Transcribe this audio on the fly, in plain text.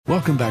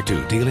Welcome back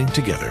to Dealing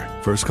Together.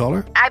 First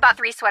caller? I bought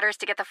 3 sweaters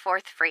to get the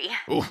 4th free.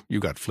 Oh, you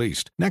got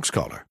fleeced. Next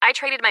caller? I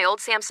traded my old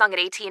Samsung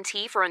at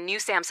AT&T for a new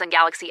Samsung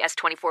Galaxy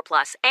S24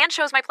 Plus and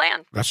shows my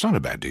plan. That's not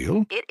a bad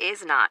deal. It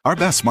is not. Our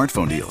best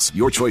smartphone deals,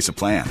 your choice of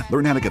plan.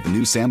 Learn how to get the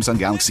new Samsung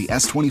Galaxy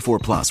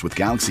S24 Plus with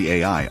Galaxy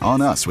AI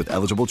on us with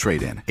eligible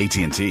trade-in.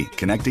 AT&T.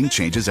 Connecting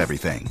changes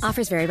everything.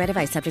 Offers vary by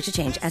device. Subject to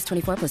change.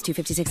 S24 plus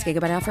 256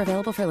 gigabyte offer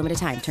available for a limited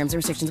time. Terms and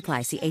restrictions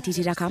apply. See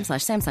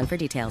att.com/Samsung for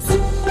details.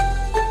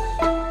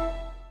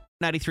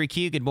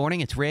 93Q, good morning.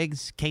 It's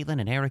Riggs,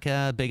 Caitlin, and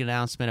Erica. Big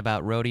announcement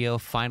about Rodeo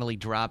finally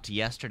dropped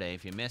yesterday.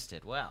 If you missed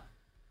it, well,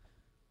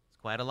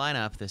 it's quite a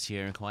lineup this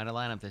year.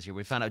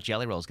 We found out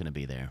Jelly Roll's going to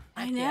be there.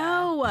 I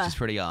know. Which is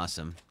pretty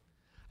awesome.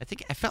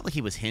 I felt like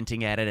he was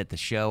hinting at it at the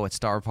show at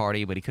Star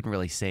Party, but he couldn't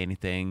really say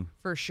anything.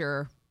 For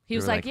sure. He We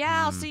was were like,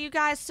 yeah, I'll see you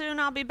guys soon.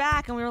 I'll be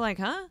back. And we were like,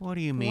 huh? What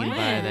do you mean by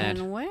that?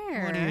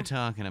 Where? What are you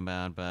talking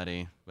about,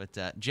 buddy?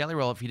 But Jelly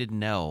Roll, if you didn't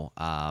know,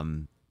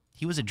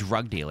 he was a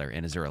drug dealer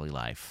in his early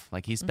life.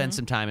 Like, he spent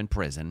some time in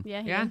prison.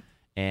 Yeah.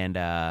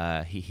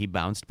 And he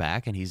bounced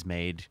back, and he's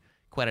made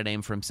quite a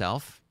name for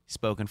himself. He's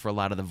spoken for a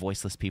lot of the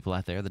voiceless people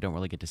out there that don't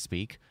really get to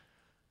speak.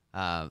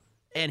 And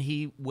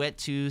he went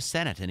to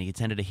Senate, and he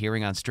attended a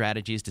hearing on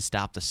strategies to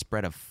stop the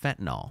spread of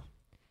fentanyl.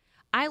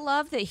 I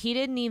love that he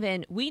didn't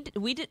even, we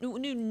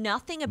knew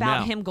nothing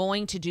about him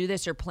going to do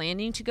this or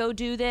planning to go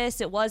do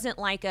this. It wasn't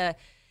like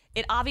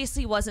it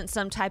obviously wasn't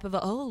some type of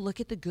look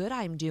at the good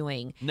I'm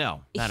doing.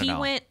 No, not at all. He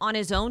went on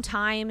his own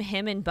time,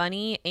 him and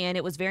Bunny, and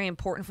it was very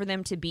important for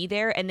them to be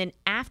there. And then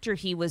after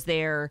he was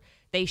there,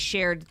 they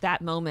shared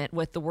that moment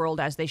with the world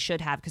as they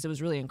should have, because it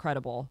was really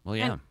incredible. Well,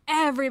 yeah. And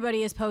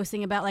everybody is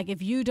posting about, like,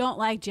 if you don't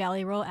like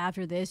Jelly Roll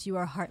after this, you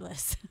are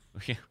heartless.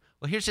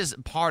 Well, here's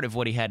just part of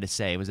what he had to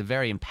say. It was a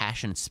very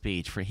impassioned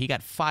speech. He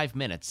got 5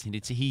 minutes.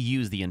 He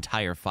used the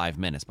entire 5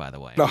 minutes, by the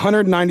way.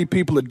 190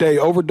 people a day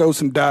overdose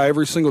and die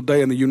every single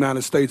day in the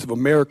United States of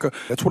America.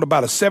 That's what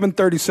about a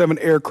 737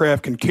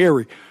 aircraft can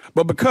carry.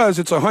 But because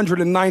it's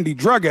 190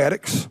 drug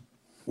addicts,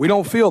 we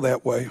don't feel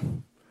that way.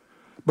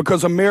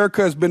 Because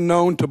America has been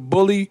known to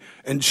bully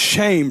and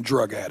shame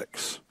drug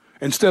addicts,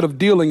 instead of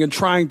dealing and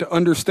trying to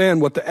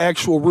understand what the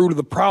actual root of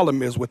the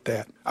problem is with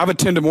that. I've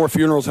attended more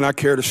funerals than I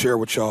care to share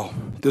with y'all.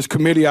 This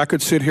committee, I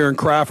could sit here and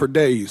cry for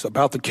days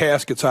about the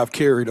caskets I've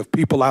carried of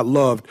people I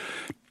loved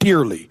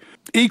dearly.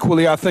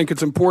 Equally, I think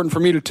it's important for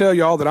me to tell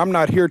y'all that I'm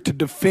not here to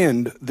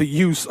defend the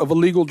use of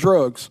illegal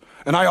drugs.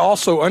 And I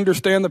also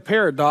understand the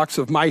paradox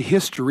of my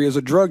history as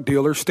a drug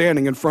dealer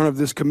standing in front of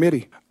this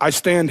committee. I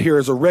stand here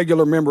as a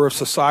regular member of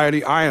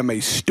society. I am a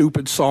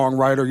stupid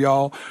songwriter,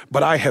 y'all,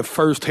 but I have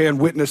firsthand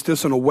witnessed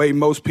this in a way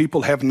most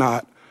people have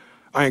not.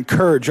 I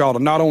encourage y'all to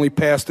not only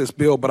pass this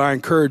bill, but I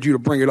encourage you to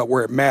bring it up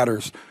where it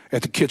matters,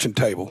 at the kitchen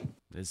table.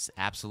 That's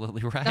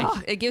absolutely right.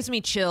 Oh, it gives me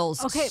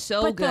chills. Okay,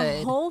 so but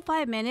good. the whole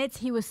 5 minutes,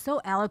 he was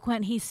so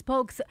eloquent. He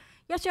spoke.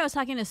 Yesterday, I was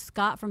talking to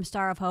Scott from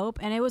Star of Hope,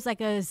 and it was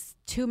like a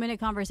 2-minute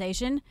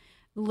conversation.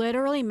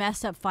 Literally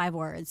messed up 5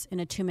 words in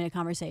a 2-minute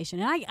conversation.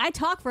 And I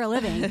talk for a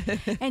living.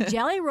 And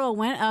Jelly Roll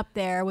went up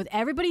there with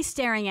everybody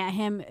staring at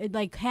him,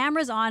 like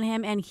cameras on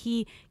him, and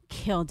he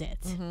killed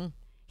it. Mm-hmm.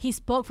 He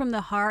spoke from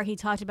the heart. He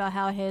talked about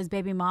how his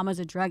baby mama's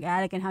a drug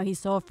addict and how he's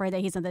so afraid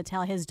that he's going to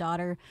tell his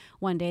daughter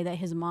one day that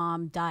his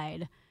mom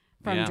died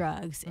from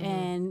drugs. Mm-hmm.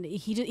 And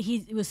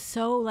he was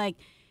so, like,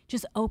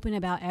 just open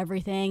about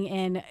everything.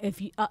 And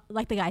if you,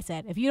 like the guy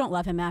said, if you don't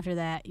love him after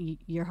that,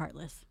 you're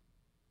heartless.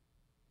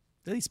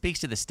 He speaks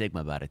to the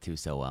stigma about it too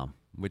so well,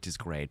 which is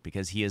great,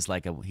 because he is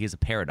a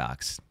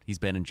paradox. He's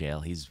been in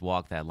jail. He's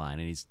walked that line,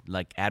 and he's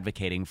like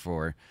advocating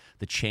for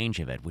the change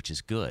of it, which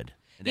is good.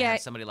 And to have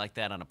somebody like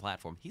that on a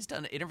platform. He's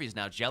done interviews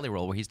now, Jelly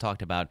Roll, where he's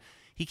talked about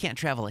he can't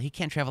travel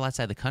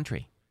outside the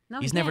country. No,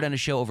 he's never done a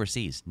show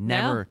overseas.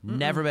 Never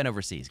been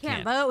overseas.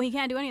 Can't vote. He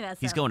can't do any of that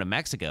stuff. He's going to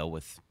Mexico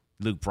with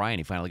Luke Bryan.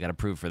 He finally got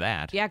approved for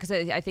that. Yeah, because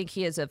I think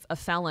he is a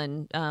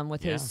felon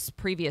with his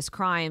previous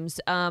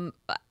crimes.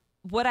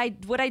 What I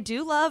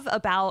do love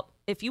about,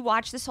 if you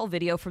watch this whole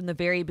video from the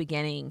very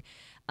beginning,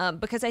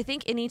 because I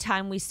think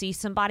anytime we see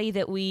somebody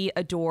that we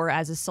adore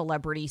as a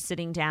celebrity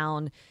sitting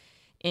down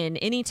in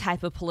any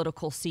type of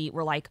political seat,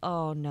 we're like,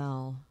 oh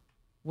no,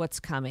 what's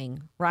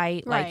coming,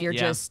 right? Like you're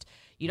just,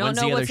 you don't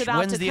know what's about to come out.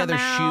 When's the other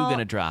shoe going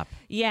to drop?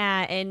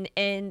 Yeah, and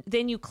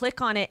then you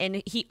click on it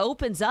and he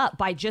opens up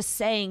by just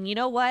saying, you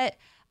know what?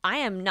 I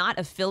am not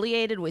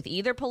affiliated with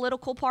either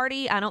political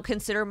party. I don't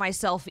consider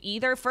myself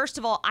either. First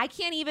of all, I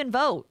can't even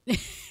vote.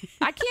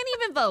 I can't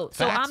even vote.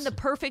 So I'm the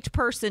perfect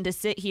person to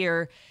sit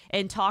here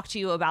and talk to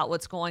you about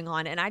what's going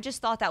on. And I just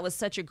thought that was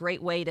such a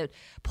great way to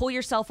pull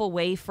yourself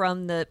away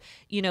from the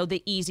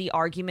easy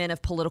argument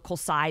of political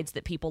sides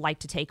that people like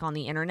to take on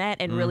the internet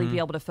and really be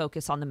able to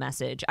focus on the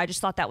message. I just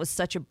thought that was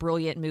such a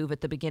brilliant move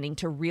at the beginning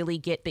to really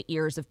get the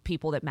ears of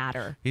people that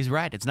matter. He's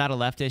right. It's not a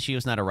left issue.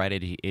 It's not a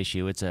right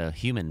issue. It's a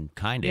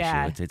humankind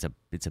issue.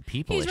 It's a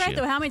people issue. He's right,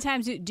 though. How many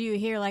times do you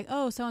hear, like,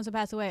 oh, so-and-so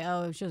passed away.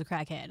 Oh, she was a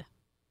crackhead.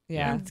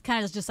 Yeah. And it's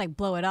kind of just like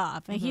blow it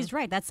off. And he's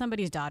right. That's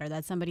somebody's daughter.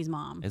 That's somebody's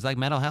mom. It's like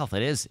mental health.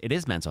 It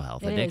is mental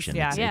health, addiction.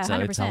 Yeah, It's a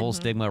 100%. whole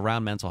stigma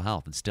around mental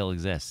health. It still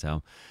exists.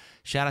 So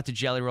Shout out to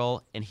Jelly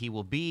Roll, and he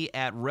will be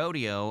at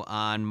Rodeo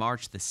on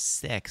March the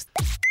 6th.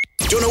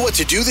 Don't know what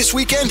to do this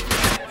weekend?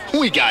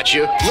 We got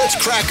you.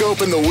 Let's crack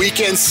open the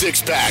weekend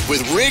six-pack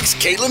with Riggs,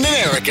 Caitlin, and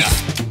Erica.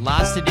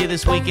 Lots to do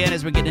this weekend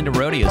as we're getting into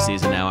rodeo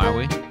season now, aren't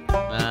we?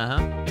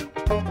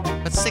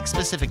 But 6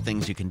 specific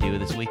things you can do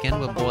this weekend.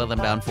 We'll boil them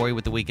down for you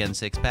with the weekend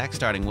six-pack,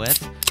 starting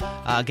with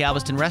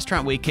Galveston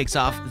Restaurant Week kicks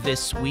off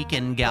this week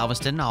in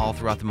Galveston all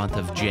throughout the month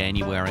of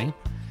January.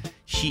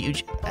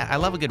 Huge. I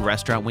love a good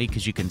restaurant week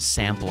because you can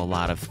sample a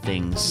lot of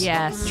things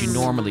that you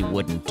normally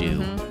wouldn't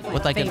do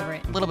with like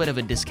a little bit of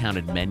a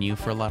discounted menu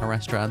for a lot of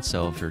restaurants.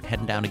 So if you're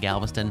heading down to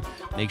Galveston,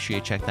 make sure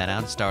you check that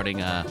out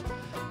starting,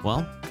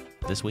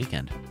 this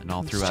weekend and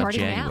all throughout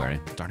January.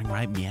 Starting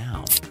right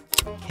meow.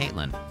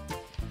 Caitlin.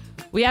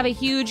 We have a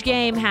huge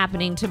game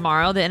happening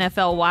tomorrow, the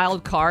NFL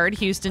wild card,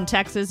 Houston,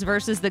 Texas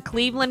versus the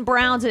Cleveland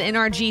Browns at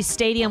NRG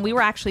Stadium. We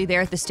were actually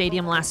there at the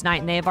stadium last night,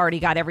 and they've already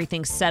got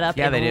everything set up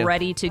and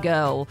ready to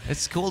go.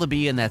 It's cool to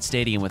be in that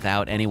stadium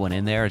without anyone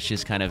in there. It's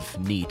just kind of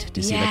neat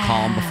to see the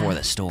calm before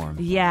the storm.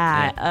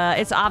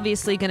 It's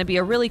obviously going to be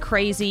a really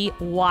crazy,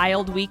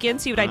 wild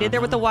weekend. See what I did there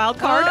with the wild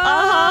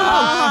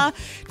card?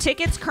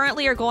 Tickets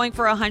currently are going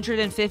for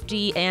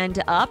 $150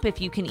 and up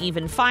if you can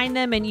even find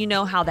them, and you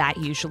know how that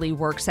usually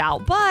works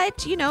out. But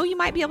you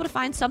might be able to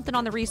find something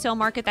on the resale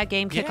market. That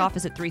game kickoff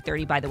is at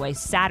 3:30, by the way.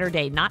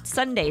 Saturday, not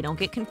Sunday. Don't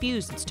get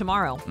confused. It's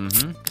tomorrow.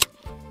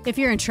 If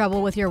you're in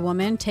trouble with your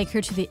woman, take her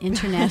to the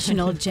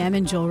International Gem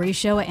and Jewelry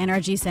Show at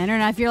NRG Center.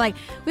 And if you're like,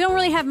 we don't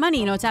really have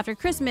money, it's after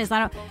Christmas.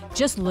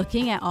 Just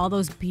looking at all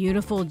those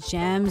beautiful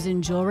gems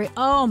and jewelry.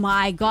 Oh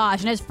my gosh.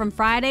 And it's from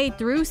Friday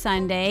through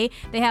Sunday.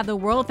 They have the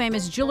world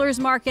famous jewelers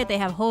market. They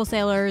have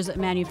wholesalers,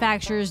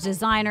 manufacturers,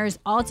 designers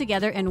all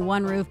together in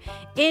one roof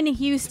in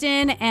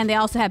Houston. And they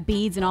also have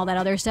beads and all that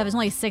other stuff. It's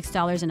only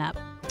 $6 and up.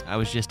 I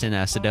was just in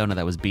Sedona.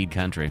 That was bead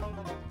country.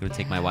 I'm going to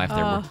take my wife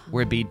there.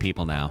 We're bead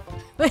people now.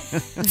 The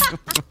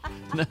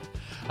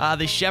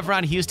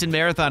Chevron Houston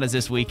Marathon is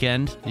this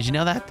weekend. Did you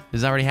know that?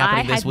 It's already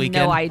happening this weekend. I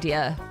had no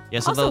idea. Yeah,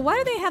 so also, why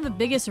do they have the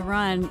biggest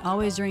run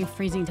always during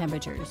freezing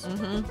temperatures?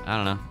 I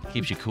don't know.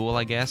 Keeps you cool,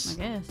 I guess.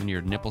 When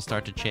your nipples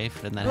start to chafe,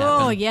 doesn't that happen?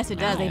 Oh, yes, it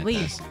does. They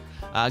bleed.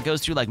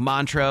 Goes through like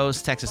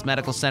Montrose, Texas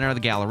Medical Center, the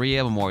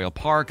Galleria, Memorial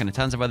Park, and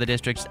tons of other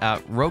districts.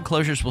 Road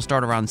closures will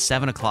start around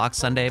 7 o'clock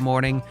Sunday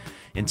morning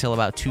until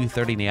about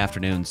 2:30 in the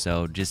afternoon.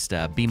 So just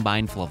be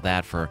mindful of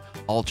that for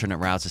alternate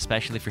routes,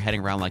 especially if you're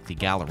heading around like the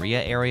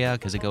Galleria area,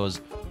 because it goes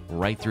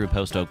right through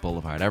Post Oak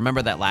Boulevard. I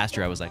remember that last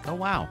year. I was like, oh,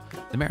 wow,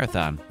 the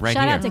marathon right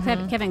here. Shout out to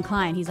Kevin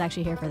Klein. He's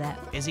actually here for that.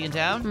 Is he in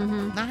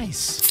town?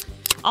 Nice.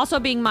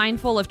 Also being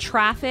mindful of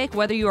traffic,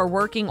 whether you are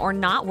working or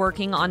not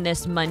working on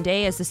this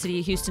Monday, as the city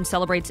of Houston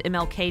celebrates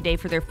MLK Day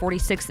for their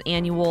 46th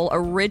annual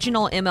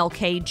Original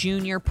MLK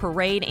Junior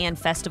Parade and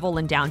Festival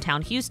in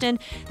downtown Houston.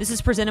 This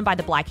is presented by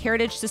the Black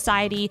Heritage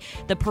Society.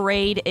 The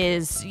parade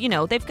is,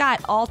 they've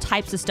got all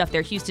types of stuff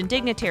there. Houston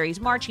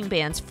dignitaries, marching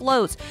bands,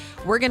 floats.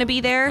 We're going to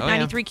be there.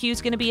 93Q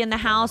is going to be in the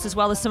house, as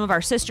well as some of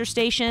our sister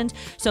stations.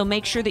 So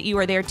make sure that you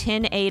are there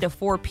 10 A to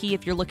 4 P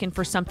if you're looking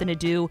for something to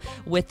do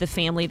with the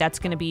family. That's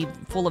going to be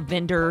full of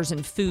vendors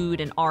and food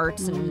and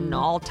arts and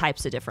all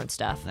types of different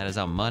stuff. That is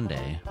on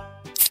Monday.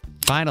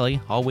 Finally,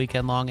 all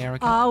weekend long,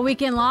 Erica. All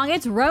weekend long.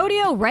 It's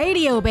Rodeo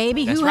Radio,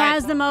 baby. Who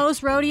has the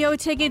most rodeo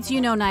tickets?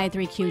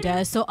 93Q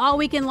does. So all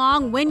weekend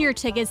long, win your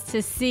tickets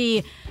to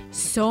see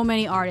so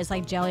many artists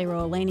like Jelly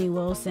Roll, Lainey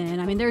Wilson.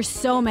 I mean, there's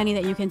so many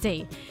that you can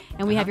see.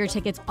 And we have your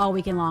tickets all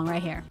weekend long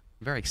right here.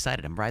 I'm very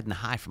excited. I'm riding the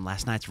high from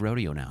last night's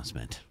rodeo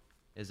announcement.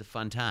 It was a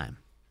fun time.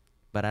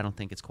 But I don't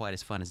think it's quite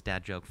as fun as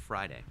Dad Joke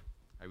Friday.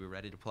 Are we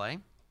ready to play?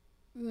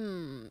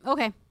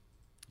 Okay.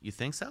 You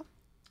think so?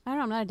 I don't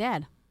know. I'm not a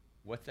dad.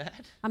 What's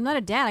that? I'm not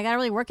a dad. I got to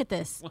really work at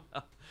this.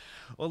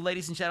 Well,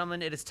 ladies and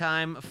gentlemen, it is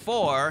time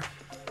for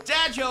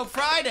Dad Joke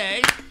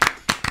Friday.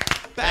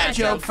 Bad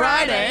Joke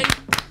Friday.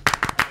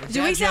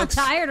 Do we sound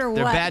tired or what?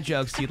 They're bad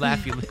jokes. You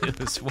laugh, you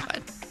lose. What?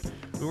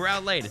 We were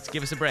out late. It's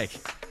give us a break.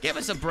 Give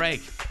us a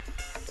break.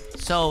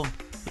 So,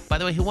 by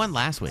the way, who won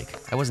last week?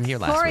 I wasn't here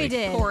last Corey week.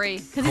 Did. Corey.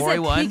 Because he said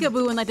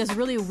peekaboo in like this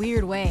really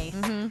weird way.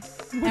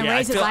 And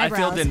raised his eyebrows.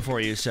 I filled in for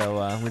you,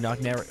 so we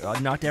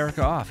knocked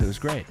Erica off. It was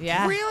great.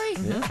 Yeah.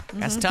 Really? Yeah.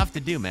 That's tough to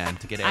do, man,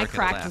 to get Erica I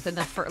cracked to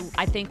laugh. within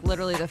I think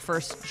literally the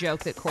first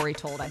joke that Corey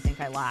told, I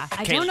think I laughed.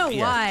 I don't know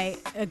why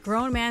a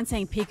grown man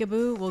saying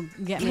peekaboo will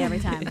get me every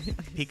time.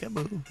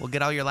 Peekaboo. We'll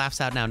get all your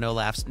laughs out now. No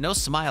laughs. No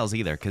smiles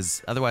either,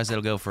 because otherwise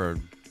it'll go for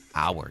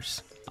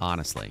hours,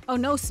 honestly. Oh,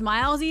 no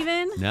smiles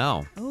even?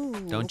 No. Ooh,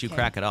 Don't you okay.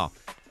 crack at all.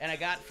 And I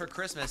got for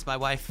Christmas, my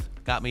wife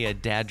got me a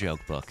dad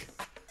joke book.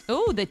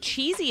 Oh, the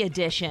cheesy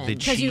edition.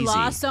 Because you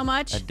lost so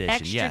much? Edition.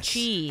 Extra yes.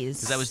 cheese.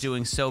 Because I was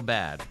doing so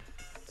bad.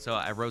 So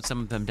I wrote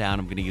some of them down.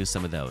 I'm going to use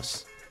some of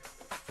those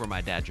for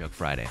my Dad Joke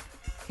Friday.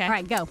 Okay. All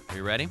right, go. Are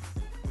you ready?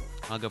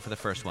 I'll go for the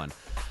first one.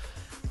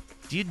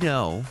 Do you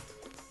know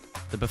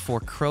that before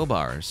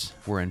crowbars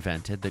were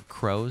invented, that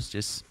crows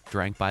just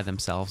drank by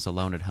themselves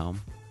alone at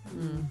home?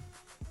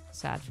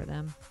 Sad for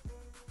them.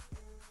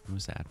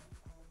 Who's that?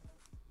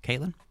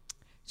 Caitlin?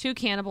 2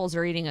 cannibals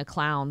are eating a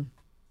clown.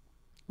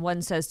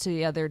 one says to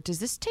the other, "Does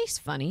this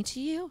taste funny to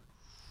you?"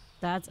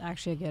 That's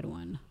actually a good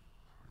one.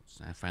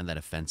 I find that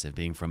offensive,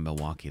 being from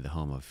Milwaukee, the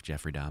home of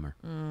Jeffrey Dahmer.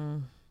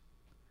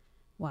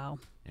 Wow.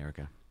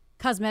 Erica.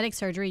 Cosmetic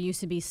surgery used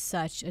to be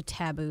such a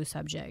taboo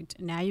subject.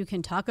 Now you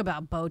can talk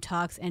about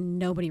Botox and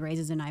nobody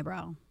raises an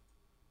eyebrow.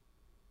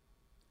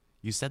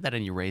 You said that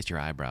and you raised your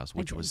eyebrows,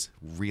 which was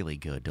really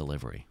good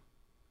delivery.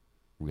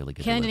 Really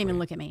good Ken delivery. didn't even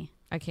look at me.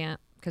 I can't,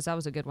 because that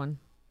was a good one.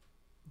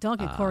 Don't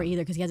look at Corey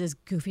either, because he has this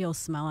goofy old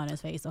smile on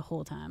his face the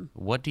whole time.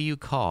 What do you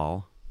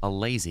call a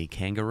lazy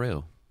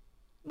kangaroo?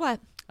 What?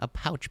 A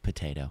pouch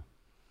potato.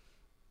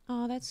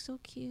 Oh, that's so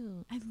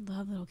cute. I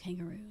love little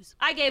kangaroos.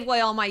 I gave away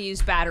all my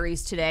used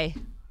batteries today.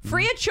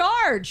 Free of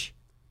charge.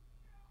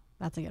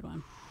 That's a good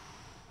one.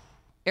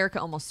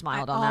 Erica almost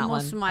smiled I on that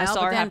almost one. smiled, I saw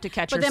but her then- have to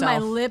catch but herself.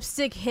 then my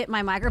lipstick hit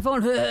my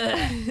microphone.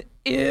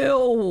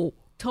 Ew.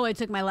 Totally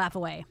took my laugh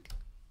away.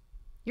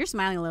 You're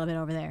smiling a little bit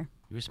over there.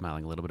 You were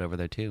smiling a little bit over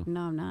there, too.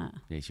 No, I'm not.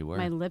 Yes, you were.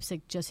 My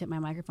lipstick just hit my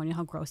microphone. You know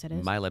how gross it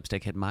is? My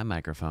lipstick hit my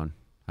microphone.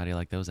 How do you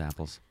like those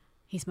apples?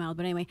 He smiled.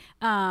 But anyway,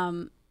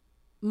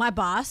 my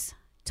boss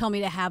told me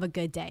to have a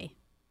good day.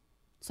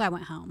 So I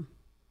went home.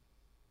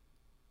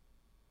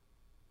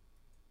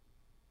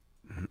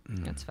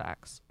 That's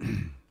facts.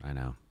 I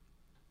know.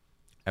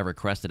 I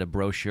requested a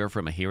brochure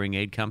from a hearing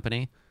aid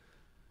company.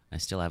 I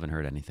still haven't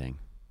heard anything.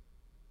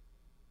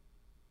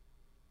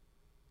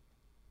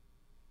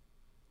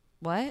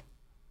 What?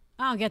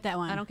 I don't get that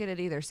one. I don't get it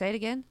either. Say it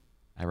again.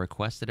 I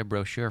requested a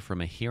brochure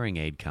from a hearing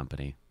aid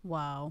company,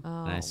 Wow.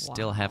 Oh, and I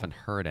still haven't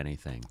heard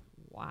anything.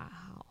 Wow.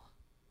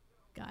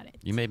 Got it.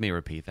 You made me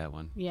repeat that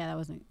one. Yeah,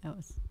 that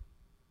was.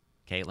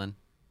 Caitlin?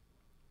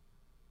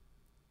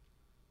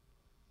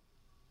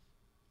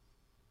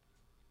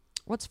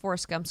 What's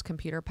Forrest Gump's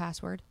computer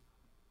password?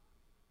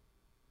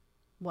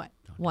 What?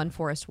 One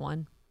Forrest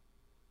one.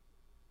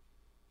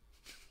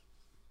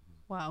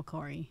 Wow,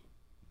 Corey.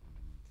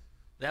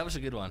 That was a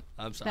good one.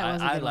 I'm sorry. That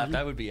was a I good laughed. one.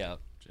 I would be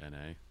out.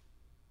 Jenna?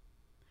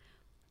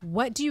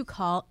 What do you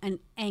call an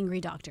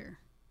angry doctor?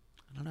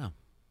 I don't know.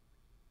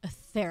 A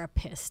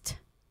therapist.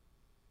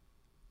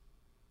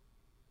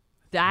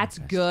 That's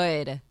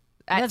good. That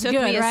That's took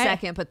good, me a right?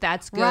 second, but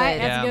that's good. Right?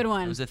 That's a good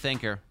one. That was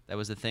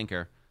a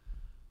thinker.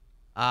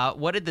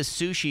 What did the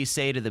sushi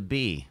say to the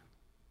bee?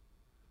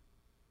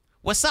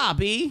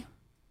 Wasabi.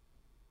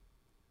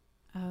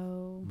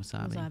 Oh,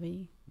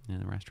 Wasabi. In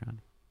the restaurant.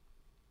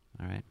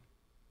 All right.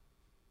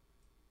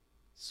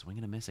 Swing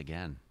and a miss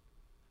again.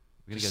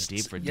 We're going to go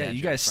deep for Yeah, Dad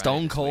you Joke guys Friday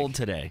stone this cold week.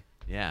 today.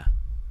 Yeah.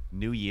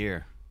 New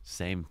year.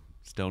 Same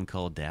stone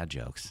cold dad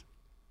jokes.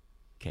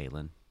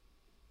 Caitlin.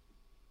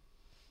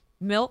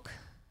 Milk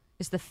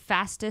is the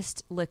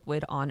fastest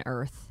liquid on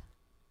Earth.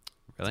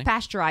 Really? It's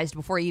pasteurized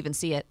before you even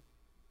see it.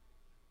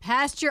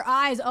 Past your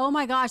eyes. Oh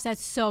my gosh,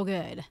 that's so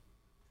good.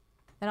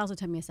 That also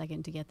took me a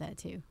second to get that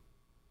too.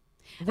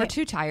 We're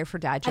too tired for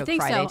Dad Joke I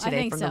think Friday so. today I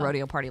think from so. the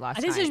rodeo party last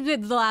I think night. this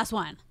should be the last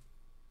one.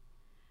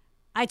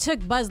 I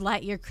took Buzz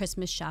Lightyear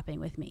Christmas shopping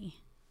with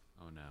me.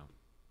 Oh, no.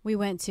 We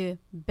went to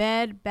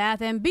Bed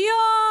Bath and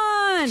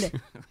Beyond.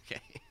 Okay.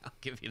 I'll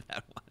give you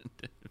that one.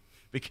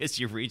 Because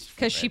you reached for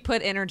Because it. she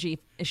put energy in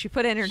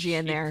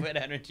there. She put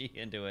energy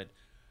into it.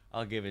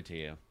 I'll give it to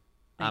you.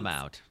 I'm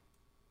out.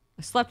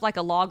 I slept like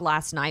a log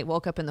last night.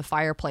 Woke up in the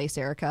fireplace,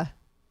 Erica.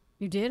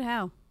 You did?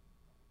 How?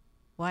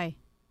 Why?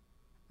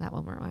 That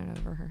one went right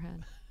over her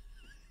head.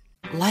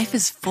 Life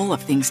is full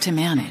of things to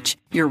manage.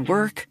 Your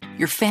work,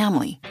 your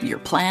family, your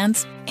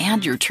plans,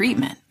 and your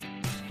treatment.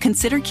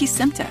 Consider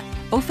Kesimpta,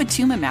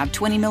 ofatumumab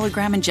 20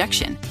 milligram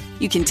injection.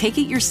 You can take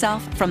it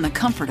yourself from the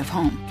comfort of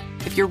home.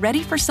 If you're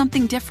ready for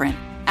something different,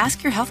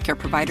 ask your healthcare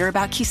provider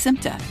about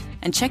Kesimpta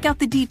and check out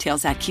the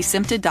details at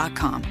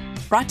kesimpta.com.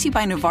 Brought to you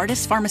by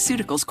Novartis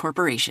Pharmaceuticals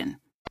Corporation.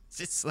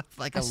 Just slept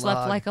like I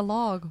slept like a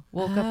log.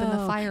 Woke up in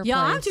the fireplace.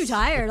 Yeah, I'm too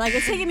tired. Like,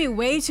 it's taking me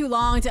way too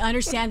long to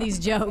understand these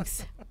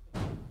jokes.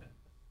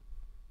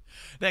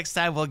 Next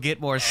time we'll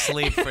get more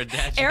sleep for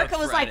Dad Joke Erica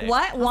was Friday. like,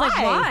 what? Why? like,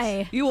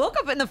 why? You woke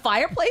up in the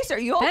fireplace? Are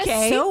you okay?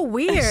 That's so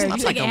weird. Slept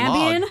You like like a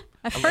Ambien? log.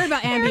 I've heard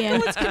about Ambien.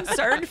 Erica was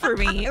concerned for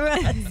me.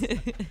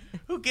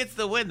 Who gets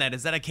the win then?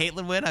 Is that a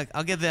Caitlin win?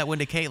 I'll give that win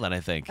to Caitlin,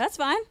 I think. That's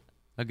fine.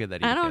 I'll give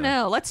that to you, I don't Caitlin.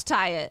 know. Let's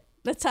tie it.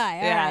 Let's tie.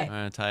 All Yeah. right. All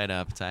right, tie it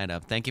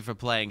up. Thank you for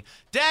playing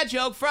Dad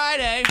Joke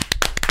Friday.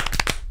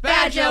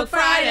 Bad Joke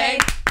Friday.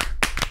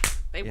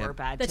 They Yeah. were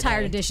bad The today.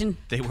 tired edition.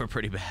 They were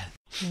pretty bad.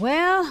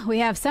 Well, we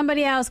have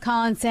somebody else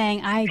calling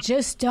saying, I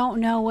just don't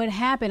know what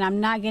happened. I'm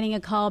not getting a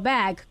call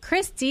back.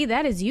 Christy,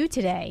 that is you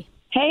today.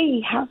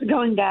 Hey, how's it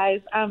going, guys?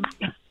 I'm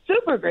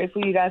super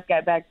grateful you guys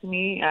got back to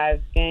me.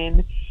 I've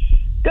been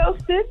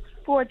ghosted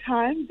 4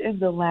 times in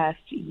the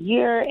last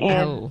year,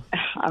 and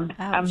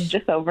I'm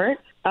just over it.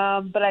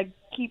 But I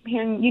keep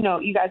hearing,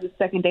 you guys'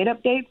 second date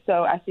updates,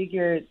 so I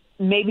figured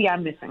maybe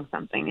I'm missing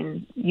something,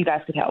 and you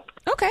guys could help.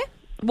 Okay.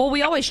 Well,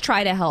 we always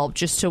try to help,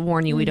 just to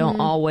warn you, we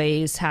don't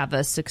always have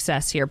a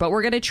success here. But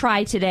we're going to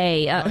try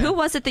today. Who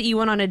was it that you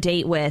went on a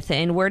date with,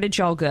 and where did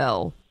y'all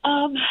go?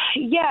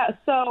 Yeah,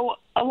 so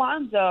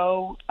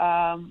Alonzo,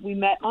 we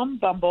met on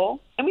Bumble,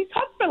 and we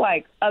talked for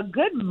like a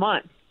good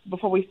month.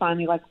 before we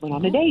finally went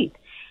on a date.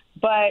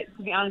 But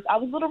to be honest, I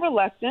was a little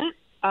reluctant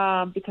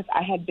because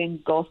I had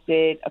been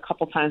ghosted a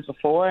couple times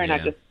before, and I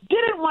just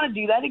didn't want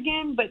to do that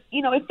again. But,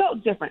 it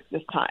felt different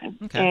this time.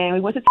 Okay. And we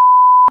went to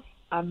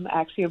I'm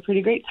actually a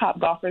pretty great top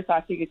golfer, so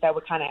I figured that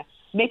would kind of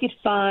make it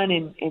fun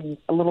and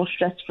a little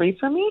stress-free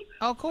for me.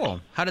 Oh,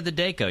 cool. How did the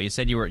date go? You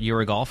said you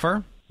were a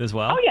golfer as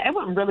well? Oh, yeah, it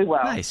went really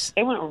well. Nice.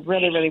 It went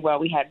really, really well.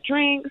 We had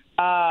drinks.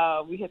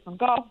 We hit some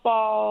golf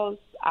balls.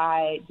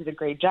 I did a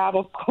great job,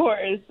 of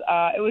course.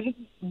 It was just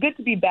good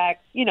to be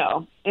back, in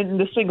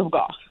the swing of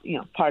golf,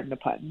 pardon the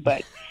pun.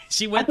 But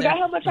she went I forgot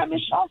how much I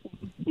missed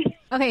golfing.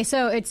 Okay,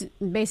 so it's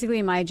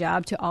basically my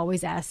job to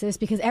always ask this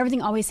because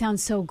everything always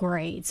sounds so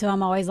great. So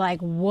I'm always like,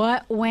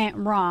 what went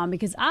wrong?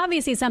 Because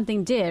obviously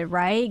something did,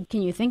 right?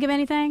 Can you think of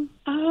anything?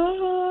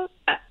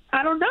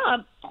 I don't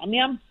know.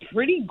 I'm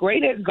pretty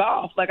great at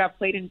golf. Like, I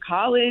played in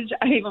college.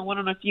 I even went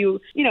on a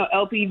few,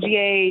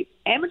 LPGA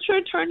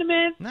amateur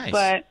tournaments. Nice.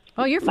 But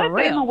you're for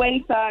real. In a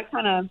way, so I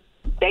kind of,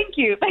 thank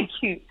you.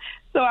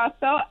 So I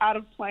felt out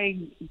of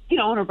playing,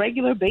 on a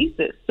regular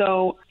basis.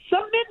 So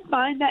some men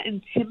find that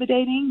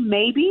intimidating,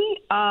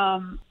 maybe.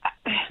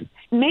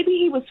 Maybe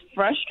he was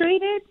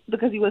frustrated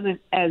because he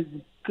wasn't as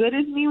good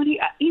as me when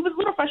he was a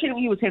little frustrated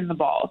when he was hitting the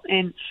balls.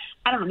 And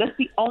I don't know, that's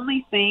the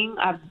only thing.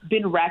 I've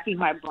been racking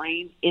my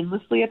brain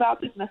endlessly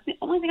about this, and that's the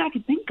only thing I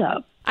can think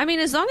of. I mean,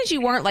 as long as you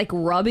weren't like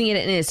rubbing it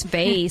in his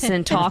face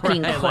and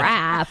talking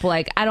crap,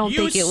 I don't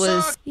think it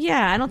was.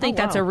 Yeah, I don't think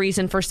that's a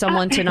reason for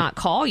someone to not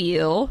call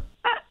you.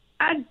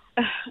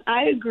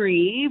 I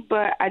agree,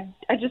 but I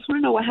just want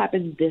to know what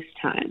happened this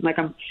time.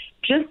 I'm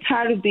just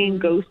tired of being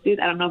ghosted.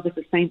 I don't know if it's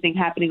the same thing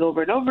happening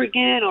over and over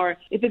again or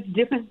if it's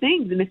different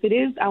things. And if it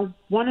is, I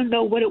want to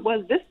know what it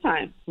was this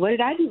time. What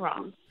did I do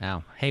wrong?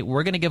 Now, hey,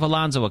 we're going to give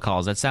Alonzo a call.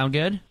 Does that sound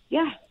good?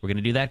 Yeah. We're going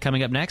to do that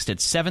coming up next at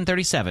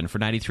 7:37 for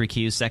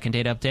 93Q's Second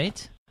Date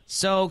Update.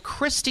 So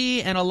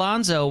Christy and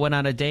Alonzo went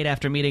on a date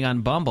after meeting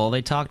on Bumble.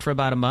 They talked for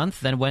about a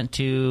month, then went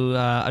to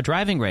a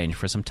driving range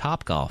for some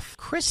Topgolf.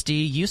 Christy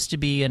used to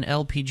be an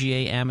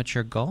LPGA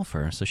amateur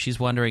golfer, so she's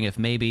wondering if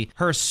maybe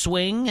her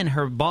swing and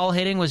her ball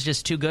hitting was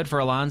just too good for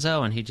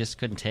Alonzo and he just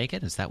couldn't take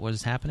it. Is that what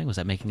was happening? Was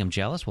that making him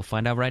jealous? We'll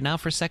find out right now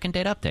for Second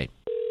Date Update.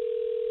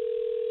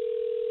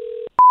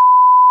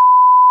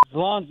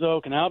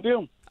 Alonzo, can I help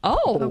you?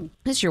 Oh,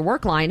 this is your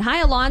work line. Hi,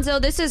 Alonzo.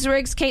 This is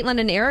Riggs, Caitlin,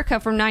 and Erica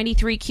from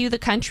 93Q, the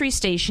country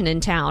station in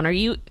town.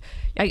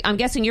 I'm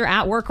guessing you're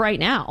at work right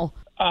now.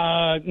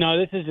 No,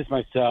 this is just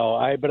my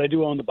cell. But I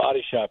do own the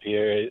body shop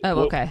here.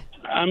 Oh, okay.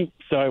 I'm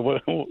sorry.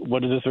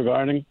 What is this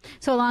regarding?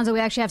 So, Alonzo, we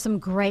actually have some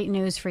great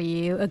news for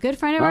you. A good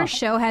friend of our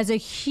show has a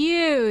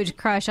huge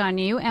crush on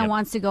you and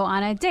wants to go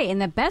on a date. And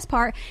the best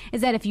part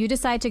is that if you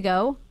decide to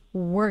go,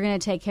 we're going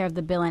to take care of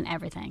the bill and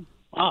everything.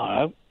 Oh,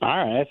 all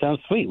right. That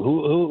sounds sweet.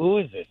 Who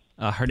is this?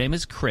 Her name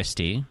is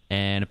Christy,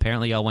 and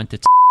apparently y'all went to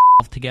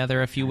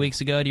together a few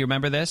weeks ago. Do you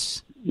remember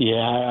this? Yeah,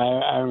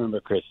 I remember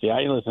Christy.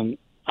 Listen,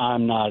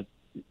 I'm not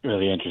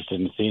really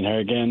interested in seeing her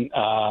again.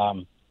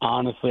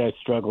 Honestly, I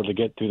struggled to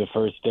get through the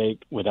first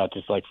date without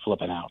just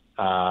flipping out.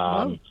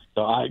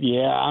 So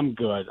I'm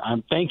good.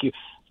 Thank you.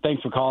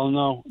 Thanks for calling,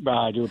 though.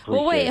 I do appreciate it.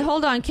 Well, wait,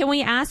 hold on. Can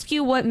we ask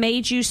you what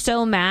made you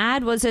so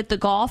mad? Was it the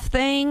golf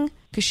thing?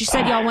 Because she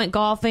said y'all went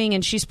golfing,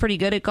 and she's pretty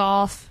good at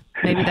golf.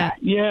 Maybe that.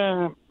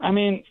 Yeah, I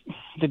mean,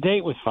 the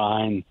date was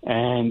fine,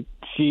 and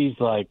she's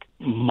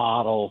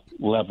model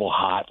level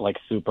hot,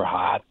 super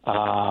hot.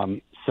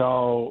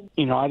 So,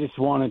 I just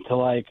wanted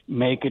to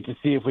make it to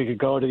see if we could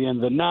go to the end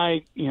of the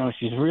night.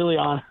 She's really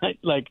on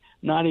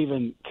not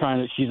even trying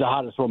to, she's the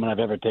hottest woman I've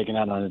ever taken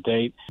out on a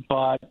date,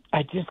 but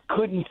I just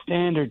couldn't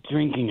stand her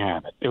drinking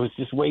habit. It was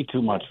just way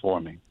too much for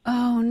me.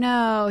 Oh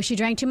no, she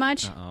drank too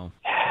much? Uh-oh.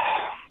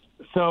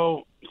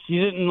 So she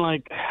didn't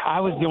I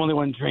was the only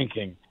one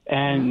drinking.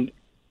 And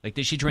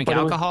did she drink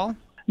alcohol?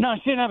 No,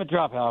 she didn't have a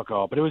drop of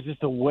alcohol, but it was just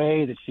the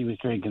way that she was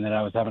drinking that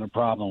I was having a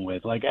problem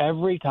with.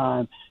 Every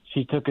time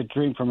she took a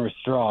drink from her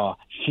straw,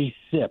 she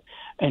sipped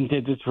and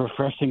did this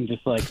refreshing,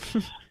 just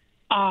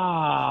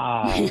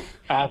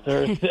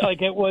after.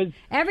 It was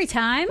every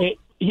time.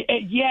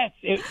 Yes,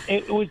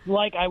 it was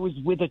like I was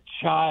with a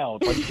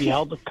child. She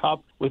held the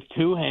cup with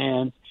two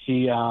hands.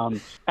 She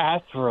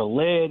asked for a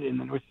lid,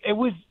 and it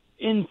was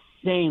insane.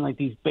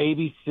 These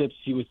baby sips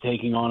she was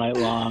taking all night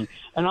long.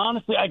 And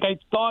honestly, I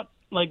thought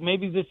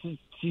maybe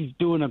she's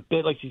doing a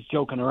bit, she's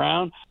joking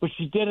around, but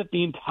she did it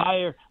the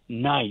entire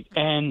night.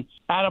 And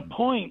at a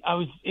point,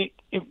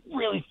 it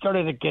really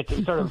started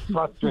to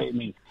frustrate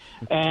me.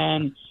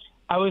 And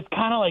I was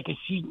kind of is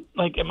she,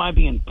 am I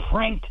being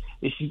pranked?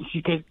 Is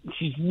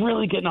she's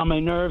really getting on my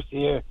nerves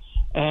here.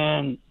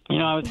 And,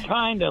 I was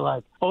trying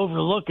to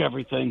overlook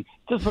everything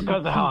just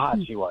because of how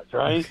hot she was,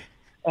 right?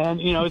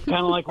 And, it's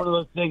kind of one of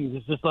those things.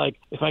 It's just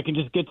if I can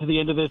just get to the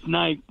end of this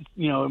night,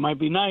 it might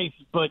be nice.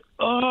 But,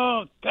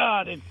 oh,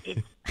 God,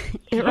 it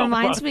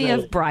reminds me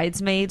of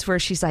Bridesmaids where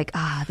she's like,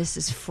 this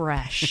is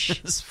fresh.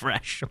 It's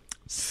fresh.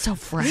 So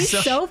fresh.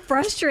 He's so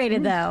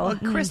frustrated, though.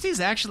 Well, Christy's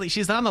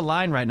she's on the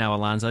line right now,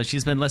 Alonzo.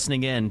 She's been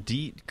listening in.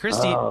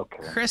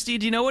 Christy,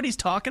 do you know what he's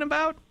talking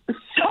about?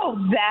 So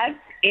that's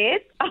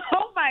it?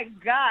 Oh, my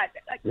God.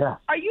 Yeah.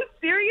 Are you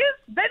serious?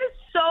 That is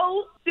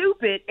so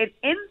stupid and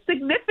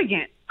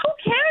insignificant. Who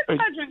cares if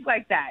I drink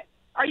like that?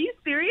 Are you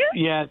serious?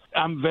 Yes,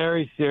 I'm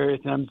very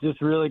serious, and I'm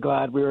just really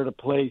glad we were at a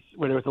place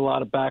where there was a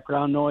lot of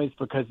background noise,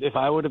 because if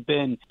I would have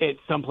been at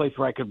some place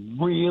where I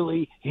could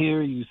really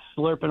hear you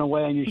slurping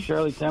away on your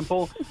Shirley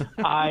Temple,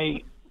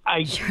 I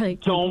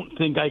don't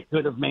think I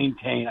could have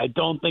maintained. I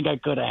don't think I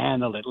could have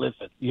handled it.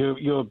 Listen,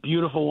 you're a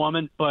beautiful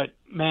woman, but,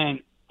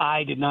 man,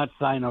 I did not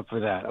sign up for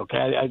that,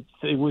 okay?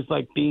 It was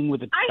like being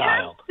with a child.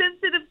 I have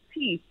sensitive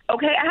teeth,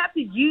 okay? I have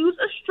to use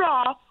a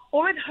straw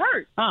or it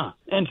hurts. Huh,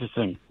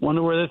 interesting.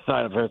 Wonder where this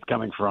side of her is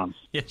coming from.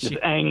 Yeah, Just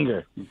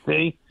anger, you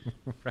see?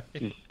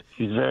 Right.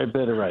 She's very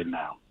bitter right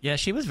now. Yeah,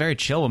 she was very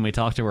chill when we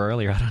talked to her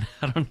earlier.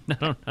 I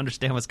don't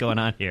understand what's going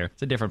on here.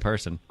 It's a different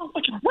person.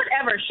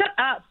 Whatever, shut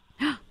up.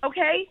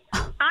 Okay?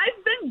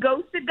 I've been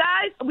ghosted,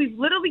 guys. We've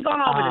literally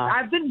gone over this.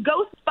 I've been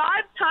ghosted 5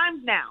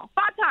 times now.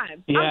 5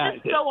 times. Yeah, I'm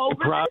just so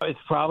over it's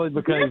probably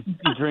because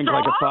you drink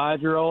like a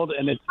 5-year-old,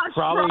 and it's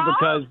probably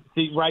because,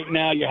 see, right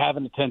now you're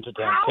having a temper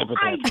tantrum.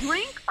 I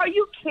drink? Are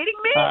you kidding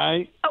me? All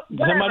right.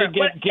 Somebody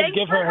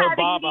give her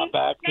baba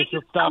back, because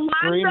she'll stop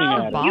screaming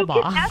at her.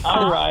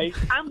 All right.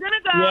 I'm going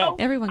to go. Yeah.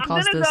 Everyone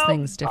calls those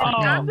things different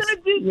names. I'm going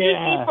to do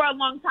TV for a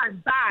long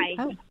time.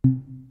 Bye.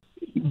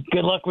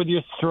 Good luck with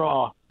your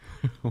straw.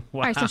 All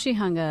right, so she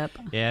hung up.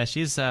 Yeah,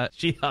 she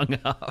hung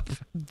up.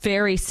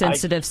 Very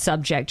sensitive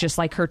subject, just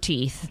like her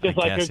teeth. Just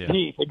like her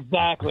teeth,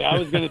 exactly. I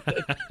was going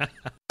to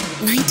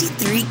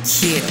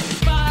 93Q.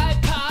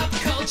 5 pop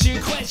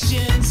culture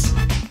questions.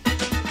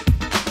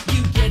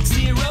 You get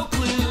 0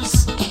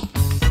 clues.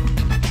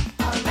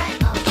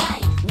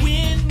 Alright.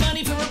 Win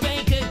money from a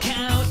bank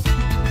account.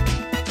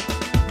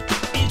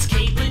 It's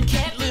Caitlin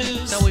Can't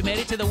Lose. So we made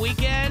it to the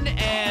weekend,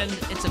 and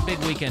it's a big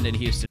weekend in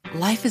Houston.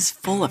 Life is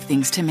full of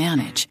things to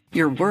manage.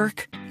 Your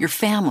work, your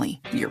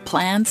family, your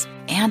plans,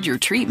 and your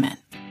treatment.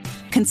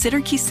 Consider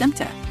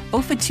Kesimpta,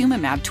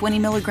 ofatumumab 20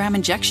 milligram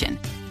injection.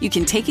 You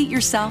can take it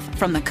yourself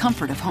from the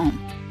comfort of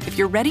home. If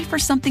you're ready for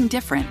something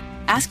different,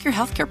 ask your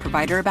healthcare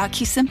provider about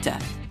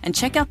Kesimpta and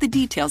check out the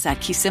details at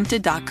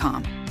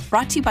kesimpta.com.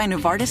 Brought to you by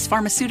Novartis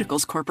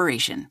Pharmaceuticals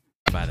Corporation.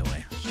 By the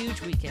way. Huge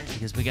weekend.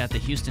 Because we got the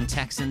Houston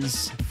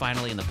Texans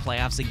finally in the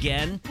playoffs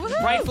again.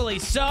 Woohoo! Rightfully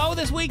so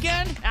this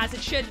weekend. As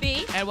it should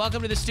be. And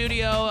welcome to the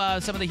studio,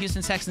 some of the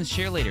Houston Texans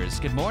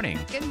cheerleaders. Good morning.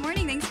 Good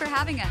morning. Thanks for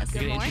having us.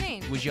 Good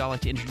morning. Would you all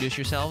like to introduce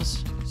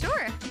yourselves?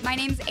 Sure. My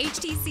name's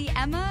HTC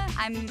Emma.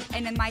 I'm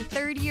in my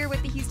 3rd year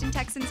with the Houston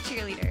Texans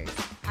cheerleaders.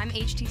 I'm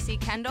HTC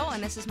Kendall,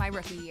 and this is my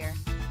rookie year.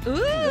 Ooh.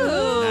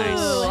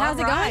 Nice. How's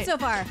it going so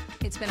far?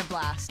 It's been a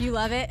blast. You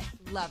love it?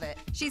 Love it.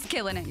 She's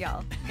killing it,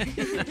 y'all.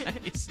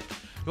 Nice.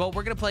 Well,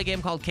 we're going to play a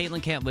game called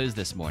Caitlin Can't Lose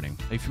this morning.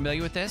 Are you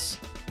familiar with this?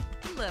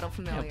 A little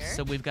familiar. Yeah,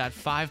 so we've got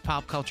 5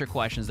 pop culture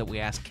questions that we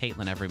ask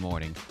Caitlin every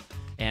morning.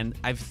 And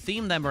I've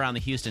themed them around the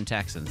Houston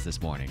Texans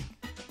this morning.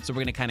 So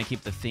we're going to kind of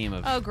keep the theme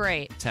of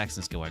great.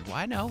 Texans going. Well,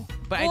 I know.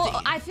 But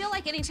well, I feel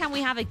like anytime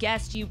we have a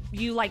guest,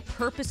 you like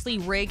purposely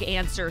rig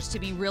answers to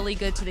be really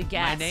good to the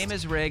guest. My name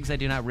is Riggs. I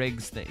do not rig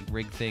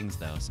things,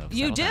 though. So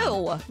you do.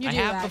 Down. You I do,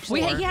 have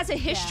actually. before. He has a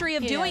history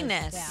of doing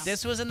this. Yeah.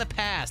 This was in the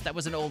past. That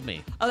was an old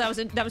me. Oh, that was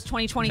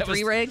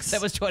 2023 Riggs?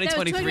 That was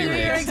 2023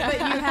 Riggs. But you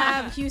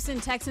have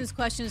Houston Texans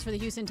questions for the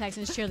Houston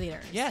Texans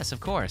cheerleaders. Yes, of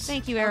course.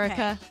 Thank you,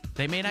 Erica. Okay.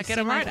 They may not get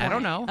them right. I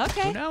don't know.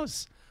 Okay. Who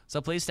knows? So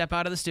please step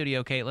out of the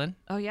studio, Caitlin.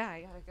 Oh, yeah,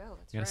 I gotta go.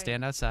 That's You're going right. to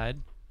stand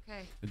outside.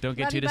 Okay. Don't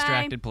get Love too you, bye.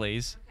 distracted,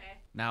 please. Okay.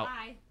 Now,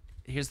 Bye.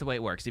 here's the way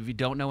it works. If you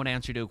don't know an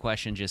answer to a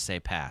question, just say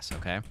pass,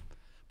 okay?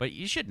 But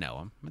you should know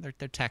them. I mean,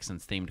 they're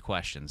Texans-themed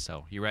questions.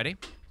 So, you ready?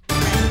 All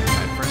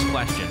right, first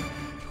question.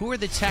 Who are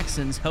the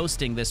Texans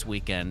hosting this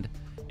weekend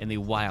in the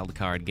wild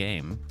card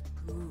game?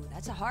 Ooh,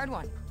 that's a hard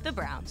one. The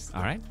Browns.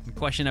 All right.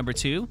 Question number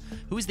 2.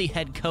 Who is the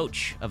head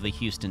coach of the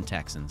Houston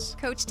Texans?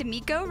 Coach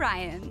D'Amico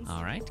Ryans.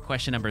 All right.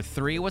 Question number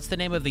 3. What's the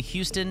name of the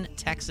Houston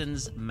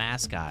Texans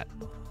mascot?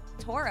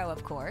 Toro,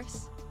 of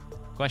course.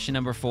 Question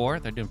number 4.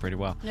 They're doing pretty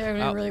well. They're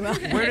doing really well.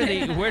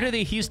 Where do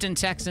the Houston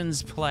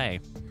Texans play?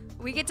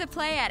 We get to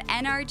play at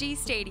NRG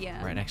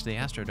Stadium. Right next to the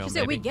Astrodome, She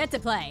said we get to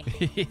play.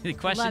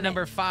 Question Love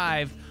number it.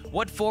 5.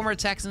 What former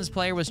Texans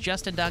player was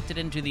just inducted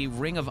into the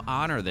Ring of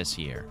Honor this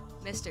year?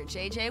 Mr.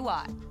 J.J.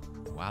 Watt.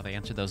 Wow, they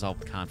answered those all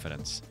with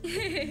confidence.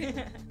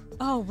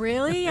 Oh,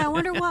 really? I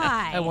wonder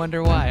why. I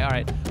wonder why. All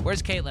right.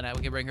 Where's Caitlin at?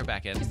 We can bring her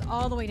back in. She's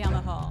all the way down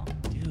the hall.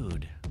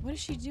 Dude. What is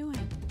she doing?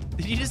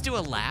 Did you just do a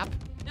lap?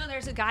 No,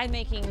 there's a guy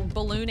making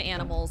balloon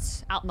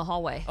animals out in the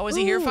hallway. Oh, is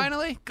he here Ooh.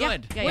 finally?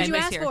 Good. Yeah, What'd you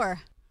he's ask here.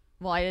 for?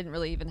 Well, I didn't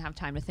really even have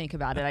time to think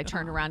about it. I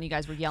turned around. You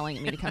guys were yelling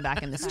at me to come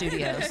back in the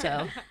studio.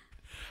 So,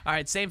 All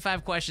right, same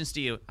 5 questions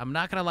to you. I'm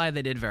not going to lie,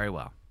 they did very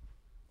well.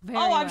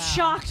 I'm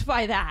shocked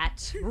by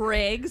that,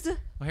 Riggs.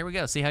 Well, here we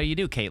go. See how you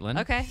do, Caitlin.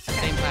 Okay.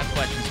 Same 5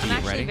 questions to I'm you.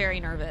 actually Ready? very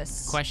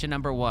nervous. Question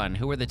number 1.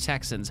 Who are the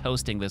Texans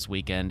hosting this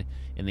weekend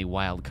in the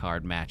wild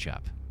card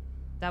matchup?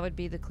 That would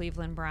be the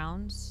Cleveland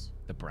Browns.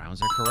 The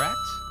Browns are correct.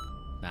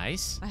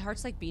 Nice. My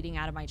heart's like beating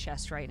out of my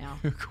chest right now.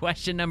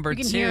 Question number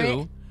You can hear 2.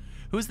 it.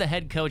 Who's the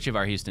head coach of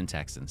our Houston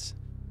Texans?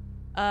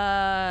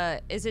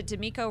 Is it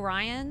D'Amico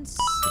Ryans?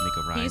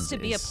 D'Amico Ryans He used to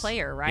be a is-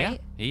 player,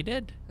 right? Yeah, he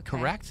did.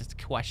 Correct.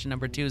 Question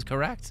number 2 is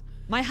correct.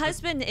 My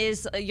husband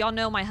is, y'all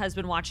know my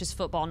husband watches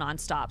football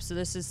nonstop, so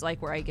this is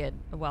like where I get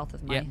a wealth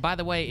of my Yeah, by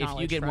the way, if you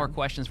knowledge get more from.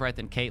 questions right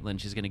than Caitlin,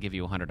 she's going to give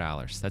you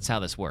 $100. That's how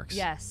this works.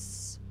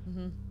 Yes.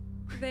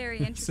 Very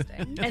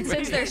interesting. And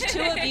since there's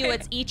 2 of you,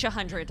 it's each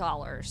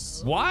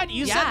 $100. What?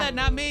 You said that,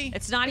 not me.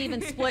 It's not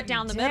even split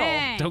down the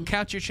Dang. middle. Don't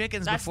count your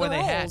chickens That's before the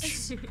they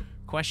rules. hatch.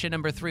 Question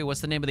number 3.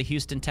 What's the name of the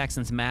Houston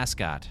Texans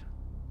mascot?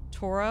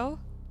 Toro?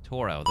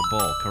 Toro, the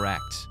bull.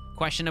 Correct.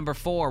 Question number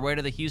 4. Where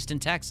do the Houston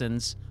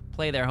Texans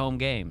play their home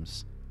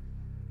games?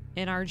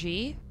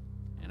 NRG?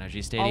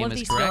 NRG Stadium All of is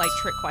these correct. feel like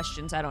trick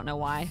questions. I don't know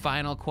why.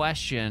 Final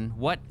question.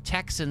 What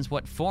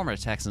former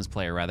Texans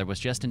player, was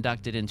just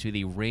inducted into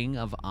the Ring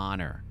of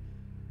Honor?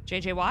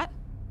 JJ Watt?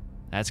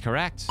 That's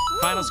correct.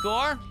 Final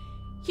score?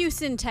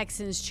 Houston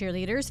Texans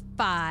cheerleaders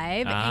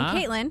 5 Uh-huh. and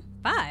Caitlin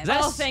 5.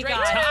 That's Oh, thank straight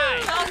God. tie.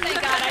 Oh,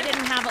 thank God. I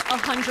didn't have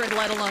 100,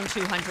 let alone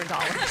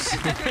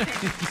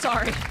 $200.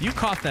 Sorry. You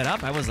coughed that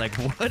up. I was like,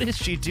 what is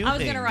she doing? I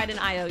was going to write an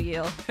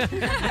IOU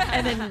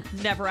and then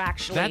never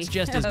actually. That's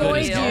just as good Avoid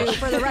as you cash.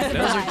 for the rest of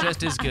Those the are time.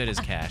 just as good as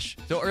cash.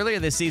 So earlier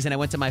this season, I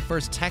went to my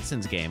first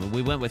Texans game, and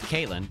we went with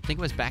Caitlin. I think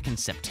it was back in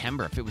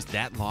September. If it was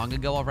that long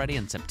ago already,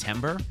 in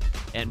September.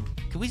 And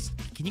can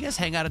you guys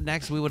hang out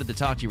next? We wanted to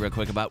talk to you real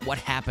quick about what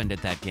happened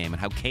at that game and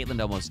how Caitlin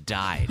almost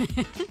died.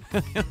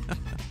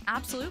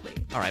 Absolutely.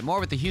 All right, more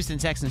with the Houston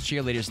Texans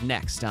cheerleaders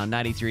next on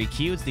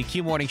 93Q. It's the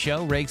Q Morning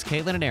Show. Riggs,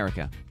 Caitlin, and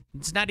Erica.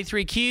 It's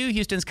 93Q,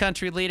 Houston's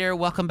country leader.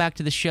 Welcome back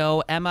to the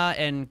show, Emma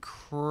and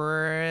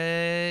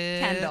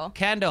Kendall.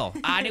 Kendall.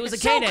 I knew it was a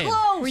So K name.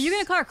 close. Were you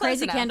going to call her Close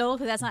Crazy enough. Kendall?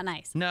 Because that's not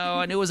nice. No,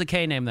 I knew it was a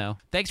K name, though.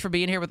 Thanks for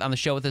being here on the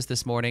show with us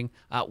this morning.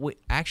 We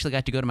actually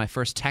got to go to my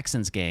first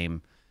Texans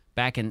game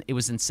it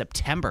was in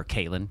September,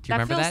 Caitlin. Do you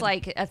remember feels that?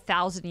 like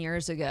 1,000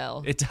 years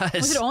ago. It does.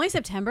 Was it only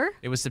September?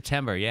 It was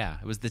September, yeah.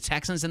 It was the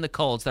Texans and the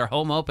Colts, their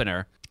home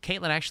opener.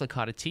 Caitlin actually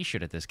caught a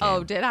T-shirt at this game.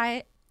 Oh, did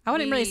I? I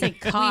wouldn't really say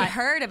We caught.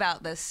 heard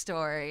about this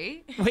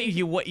story. Wait,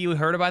 you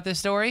heard about this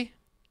story?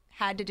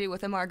 Had to do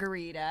with a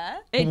margarita.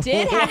 It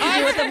did have to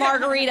do with the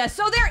margarita.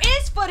 So there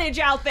is footage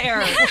out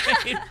there.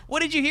 What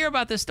did you hear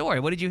about this story?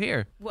 What did you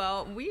hear?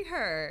 Well, we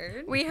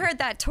heard. We heard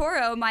that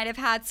Toro might have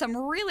had some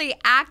really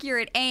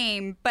accurate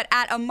aim, but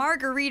at a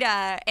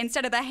margarita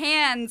instead of the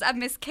hands of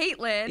Miss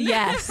Caitlin.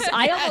 Yes,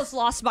 I almost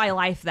lost my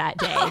life that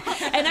day.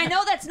 And I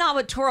know that's not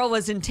what Toro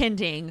was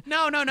intending.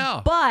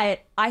 No.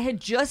 But I had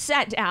just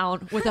sat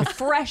down with a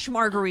fresh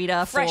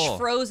margarita, fresh Full.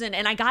 frozen,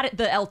 and I got it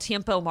the El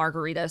Tiempo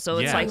margarita, so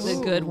it's Yes. like the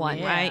good one,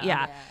 yeah. right? Yeah.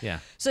 Yeah.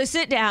 So I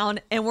sit down,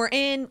 and we're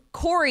in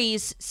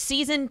Corey's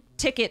season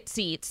ticket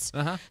seats.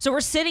 Uh-huh. So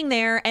we're sitting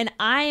there, and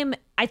I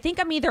think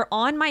I'm either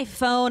on my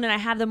phone and I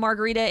have the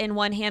margarita in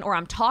one hand, or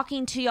I'm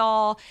talking to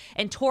y'all,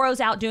 and Toro's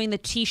out doing the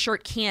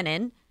T-shirt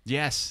cannon.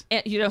 Yes.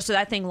 And, so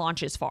that thing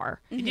launches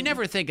far. And you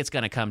never think it's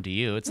going to come to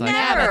you. It's like,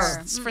 Never.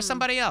 it's for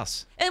somebody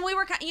else. And we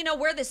were,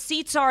 where the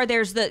seats are,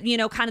 there's the,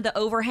 kind of the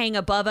overhang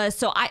above us.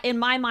 So in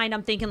my mind,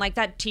 I'm thinking like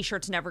that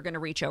T-shirt's never going to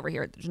reach over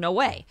here. There's no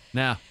way.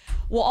 No.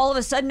 Well, all of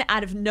a sudden,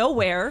 out of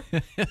nowhere,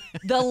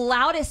 the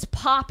loudest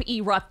pop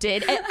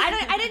erupted. And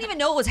I didn't even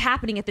know what was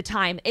happening at the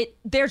time.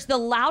 There's the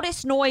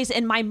loudest noise,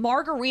 and my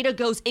margarita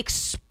goes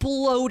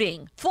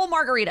exploding. Full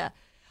margarita.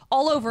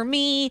 All over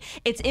me.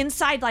 It's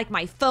inside like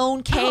my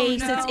phone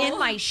case. It's in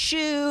my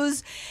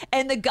shoes.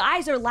 And the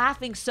guys are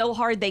laughing so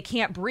hard they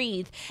can't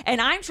breathe. And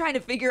I'm trying to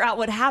figure out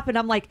what happened.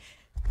 I'm like,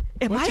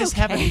 am What I just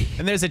okay? happened?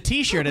 And there's a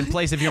T-shirt in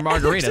place of your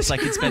margarita. It's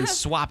like it's been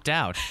swapped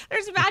out.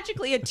 There's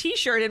magically a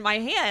T-shirt in my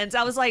hands.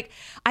 I was like,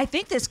 I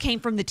think this came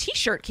from the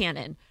T-shirt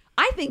cannon.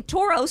 I think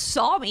Toro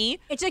saw me.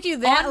 It took you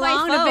that on my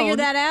long to figure phone.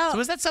 that out. So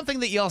was that something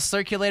that y'all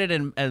circulated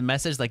in a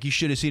message like you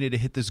should have seen it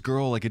hit this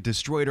girl like it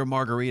destroyed her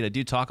margarita? Do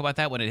you talk about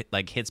that when it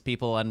like hits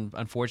people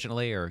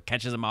unfortunately or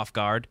catches them off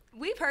guard?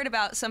 We've heard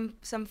about some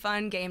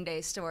fun game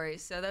day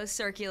stories, so those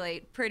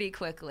circulate pretty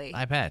quickly.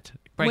 I bet.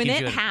 When Breaking it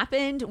good.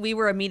 happened, we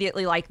were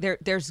immediately like,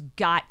 there's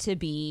got to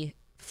be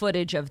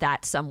footage of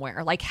that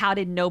somewhere. Like, how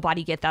did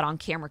nobody get that on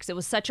camera? Because it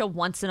was such a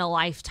once in a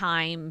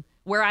lifetime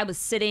where I was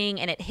sitting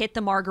and it hit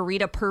the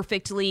margarita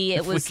perfectly.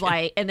 It was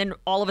like, and then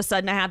all of a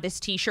sudden I have this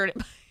T-shirt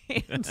in my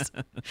hands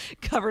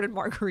covered in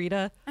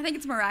margarita. I think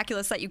it's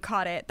miraculous that you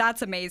caught it.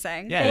 That's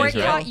amazing. Yeah, it or is,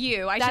 it right? caught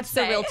you, I That's should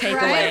say. the real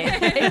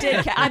takeaway. Right? It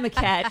did. I'm a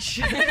catch.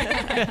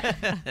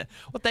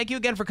 Well, thank you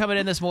again for coming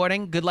in this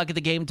morning. Good luck at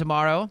the game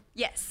tomorrow.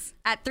 Yes,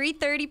 at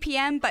 3:30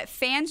 p.m., but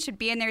fans should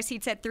be in their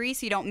seats at 3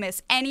 so you don't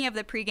miss any of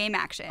the pregame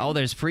action. Oh,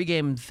 there's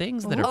pregame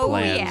things that are Oh,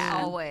 planned. yeah.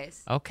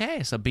 Always.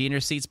 Okay, so be in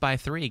your seats by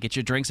 3. Get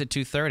your drinks at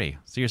 2:30.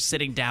 So you're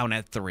sitting down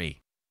at 3.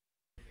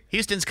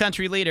 Houston's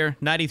country leader,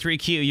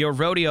 93Q, your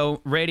rodeo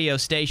radio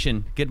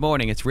station. Good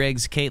morning. It's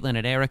Riggs, Caitlin,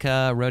 and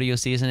Erica. Rodeo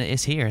season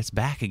is here. It's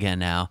back again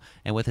now.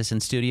 And with us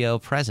in studio,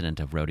 president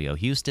of Rodeo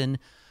Houston,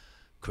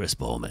 Chris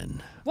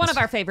Bowman. One of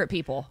our favorite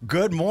people.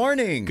 Good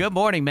morning. Good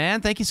morning,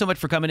 man. Thank you so much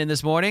for coming in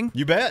this morning.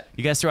 You bet.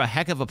 You guys threw a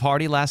heck of a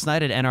party last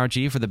night at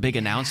NRG for the big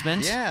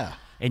announcement. Yeah.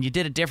 And you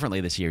did it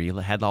differently this year. You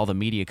had all the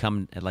media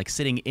come, like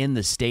sitting in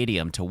the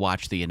stadium to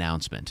watch the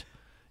announcement.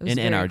 in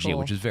NRG,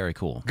 which is very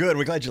cool. Good.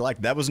 We're glad you liked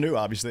it. That was new,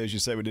 obviously. As you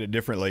said, we did it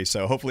differently.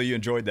 So hopefully you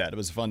enjoyed that. It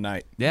was a fun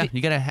night. Yeah,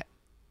 you got to...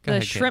 The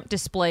shrimp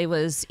display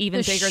was even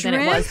The bigger than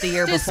it shrimp was the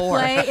year before.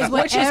 display is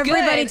what which is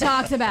everybody good.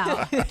 talks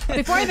about.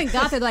 Before I even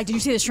got there, they're like, did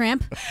you see the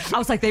shrimp? I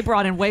was like, they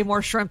brought in way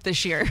more shrimp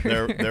this year.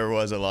 There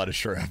was a lot of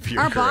shrimp.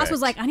 You're Our boss correct.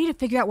 was like, I need to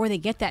figure out where they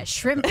get that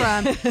shrimp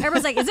from.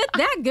 Everyone's like, is it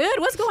that good?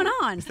 What's going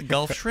on? The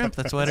Gulf shrimp,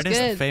 that's what it It's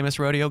is. The good. famous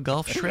rodeo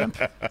Gulf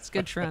shrimp. It's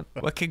good shrimp.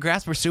 Well,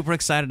 congrats. We're super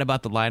excited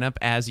about the lineup,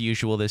 as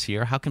usual, this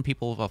year. How can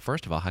people, well,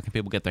 first of all, how can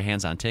people get their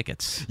hands on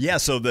tickets? Yeah,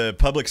 so the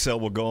public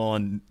sale will go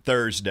on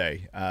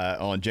Thursday,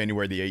 on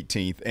January the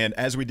 18th. And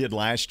as we did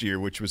last year,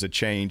 which was a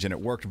change, and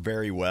it worked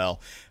very well,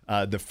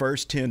 the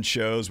first 10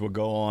 shows will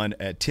go on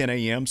at 10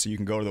 a.m., so you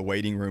can go to the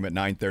waiting room at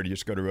 9:30.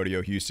 Just go to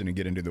Rodeo Houston and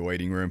get into the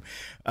waiting room.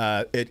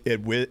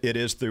 It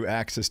is through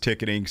Access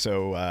Ticketing,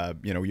 so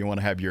you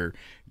want to have your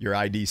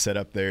ID set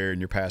up there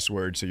and your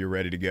password so you're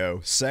ready to go.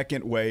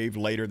 Second wave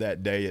later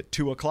that day at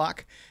 2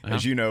 o'clock.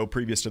 As you know,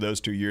 previous to those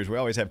 2 years, we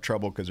always have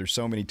trouble because there's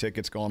so many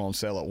tickets going on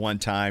sale at one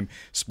time.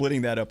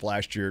 Splitting that up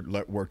last year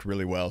worked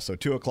really well. So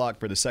 2 o'clock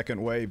for the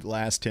second wave,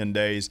 last 10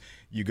 days.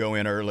 You go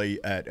in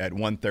early at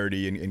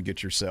 1:30 and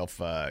get yourself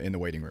in the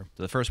waiting room.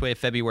 So the first wave,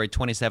 February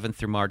 27th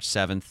through March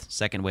 7th.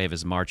 Second wave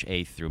is March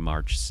 8th through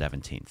March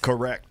 17th.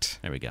 Correct.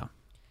 There we go.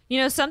 You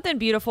know, something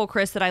beautiful,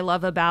 Chris, that I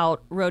love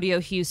about Rodeo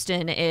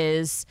Houston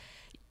is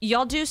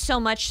y'all do so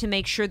much to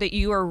make sure that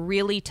you are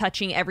really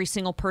touching every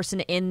single person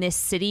in this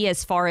city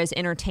as far as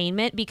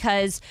entertainment,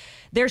 because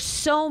there's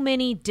so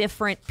many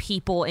different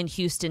people in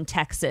Houston,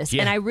 Texas.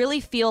 Yeah. And I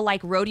really feel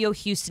like Rodeo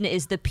Houston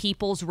is the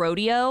people's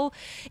rodeo.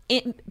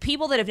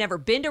 People that have never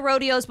been to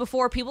rodeos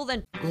before, people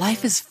that...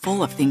 Life is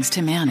full of things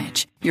to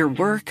manage. Your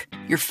work,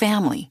 your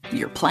family,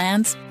 your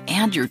plans,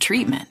 and your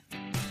treatment.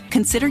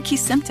 Consider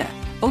Kesimpta,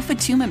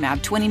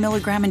 ofatumumab 20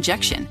 milligram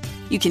injection.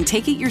 You can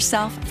take it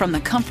yourself from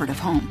the comfort of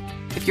home.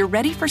 If you're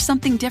ready for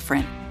something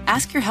different,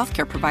 ask your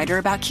healthcare provider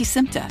about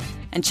Kesimpta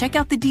and check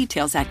out the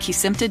details at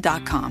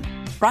kesimpta.com.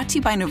 Brought to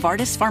you by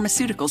Novartis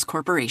Pharmaceuticals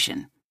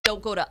Corporation.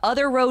 Don't go to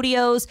other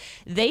rodeos.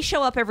 They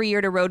show up every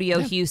year to Rodeo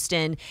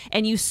Houston,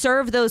 and you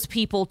serve those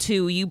people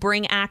too. You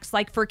bring acts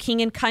like for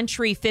King and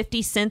Country,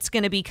 50 Cent's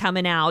going to be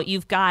coming out.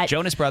 You've got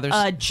Jonas Brothers.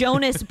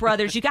 Jonas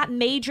Brothers. You got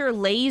Major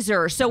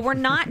Lazer. So we're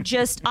not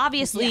just,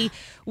 obviously,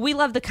 we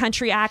love the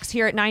country acts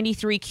here at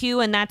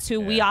 93Q, and that's who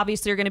we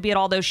obviously are going to be at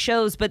all those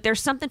shows, but there's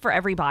something for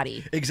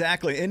everybody.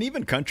 Exactly. And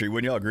even country,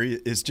 wouldn't y'all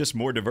agree, is just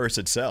more diverse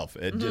itself.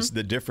 Just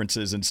the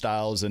differences in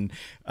styles and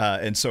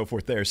so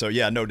forth there. So,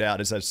 yeah, no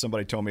doubt. As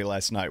somebody told me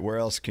last night, where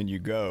else can you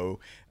go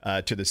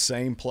to the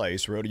same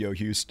place, Rodeo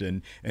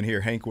Houston, and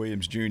hear Hank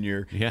Williams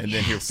Jr. and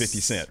then hear 50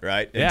 Cent,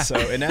 right? Yeah.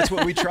 And that's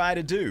what we try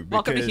to do.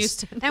 Welcome to because-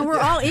 Houston. And we're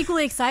all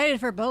equally excited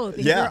for both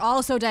because Yeah. we're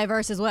all so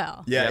diverse as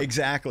well. Yeah,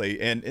 exactly.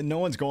 And no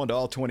one's going to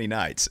all 20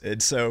 nights.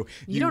 And so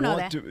You don't know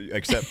want that. to,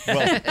 except,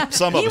 well,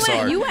 some of You us went-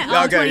 are. you went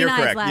all okay, 20 you're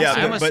nights correct. last Yeah,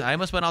 year. I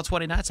almost went all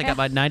 20 nights. I got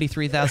my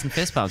 93,000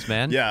 fist bumps,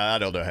 man. Yeah, I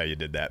don't know how you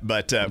did that,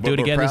 but do it we're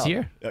again this proud.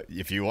 year?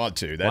 If you want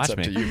to, that's Watch up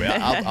me. to you.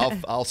 Man.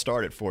 I'll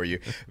start it for you.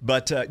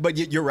 But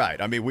you're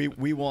right. I mean,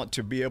 we want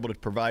to be able to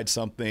provide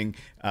something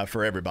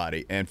for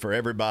everybody, and for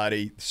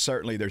everybody,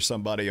 certainly there's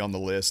somebody on the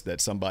list that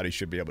somebody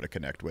should be able to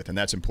connect with, and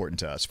that's important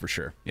to us for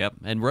sure. Yep.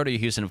 And Rodeo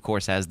Houston, of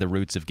course, has the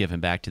roots of giving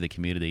back to the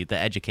community, the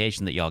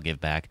education that y'all give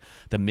back,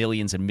 the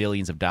millions and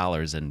millions of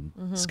dollars in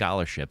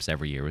scholarships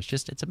every year.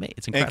 It's amazing.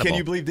 It's incredible. And can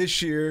you believe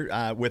this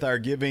year, with our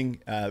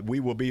giving, we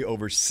will be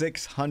over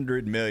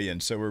 $600 million.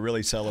 So we're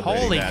really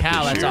celebrating Holy that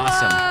cow, this that's year.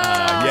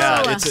 awesome.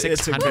 Yeah, it's a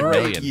 600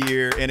 great million.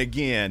 year. And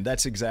again,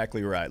 that's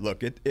exactly right.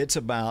 Look, it's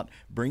about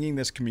bringing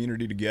this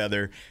community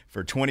together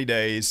for 20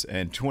 days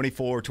and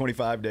 24,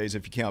 25 days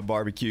if you count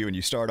barbecue, and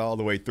you start all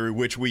the way through,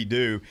 which we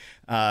do.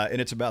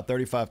 And it's about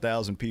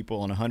 35,000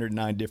 people on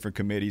 109 different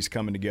committees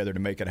coming together to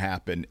make it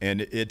happen.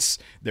 And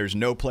there's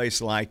no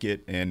place like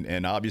it.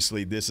 And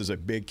obviously this is a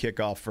big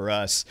kickoff for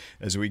us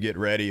as we get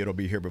ready. It'll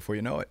be here before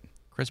you know it.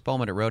 Chris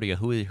Bowman at Rodeo,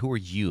 who are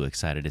you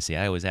excited to see?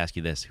 I always ask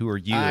you this. Who are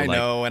you? I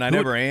know, and I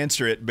never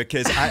answer it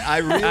because I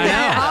really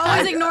I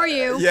always ignore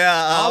you.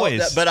 Yeah,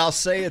 Always. But I'll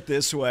say it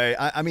this way.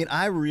 I mean,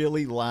 I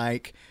really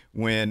like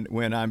when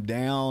I'm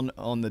down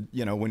on the,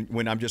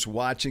 when I'm just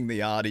watching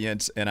the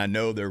audience and I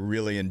know they're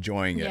really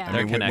enjoying it. Yeah.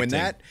 I mean,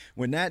 They're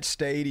when that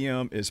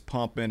stadium is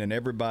pumping and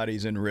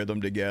everybody's in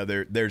rhythm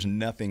together, there's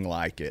nothing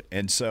like it.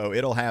 And so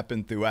it'll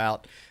happen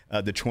throughout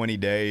the 20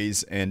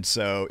 days. And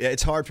so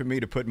it's hard for me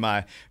to put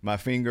my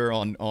finger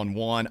on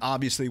one.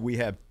 Obviously, we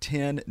have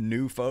 10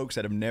 new folks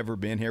that have never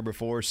been here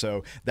before.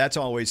 So that's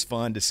always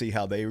fun to see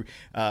how they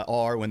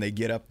are when they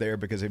get up there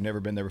because they've never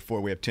been there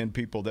before. We have 10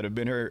 people that have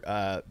been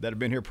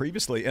here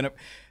previously.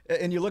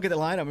 And you look at the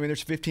lineup, I mean,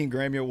 there's 15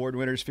 Grammy Award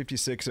winners,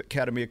 56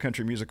 Academy of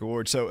Country Music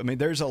Awards. So, I mean,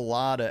 there's a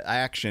lot of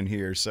action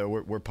here. So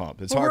we're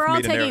pumped. It's hard for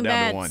me to narrow it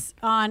down to one. We're all taking bets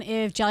on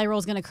if Jelly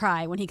Roll's going to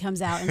cry when he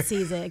comes out and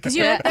sees it. Because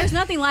there's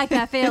nothing like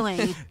that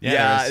feeling.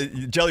 Yeah,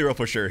 Jelly Roll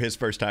for sure. His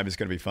first time is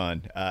going to be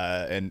fun.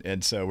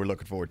 And so we're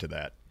looking forward to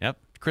that. Yep.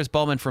 Chris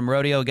Bowman from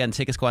Rodeo. Again,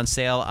 tickets go on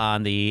sale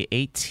on the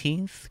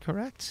 18th,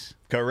 correct?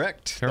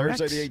 Correct.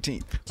 Thursday the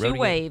 18th. Two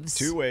waves.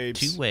 Two waves.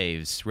 Two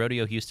waves.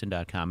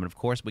 RodeoHouston.com. And, of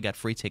course, we got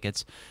free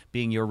tickets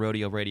being your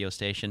rodeo radio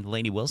station.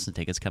 Lainey Wilson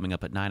tickets coming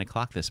up at 9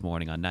 o'clock this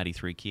morning on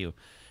 93Q.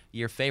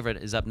 Your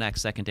favorite is up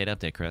next, Second Date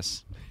Update,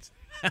 Chris.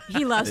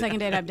 He loves Second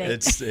Date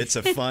Update. It's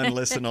a fun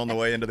listen on the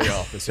way into the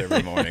office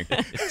every morning.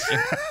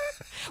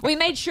 We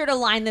made sure to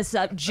line this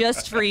up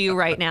just for you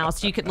right now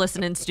so you could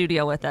listen in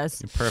studio with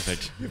us.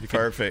 Perfect.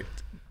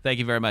 Perfect. Thank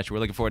you very much. We're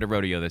looking forward to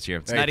rodeo this year.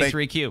 It's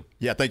 93Q.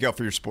 Thank y'all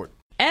for your support.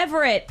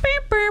 Everett.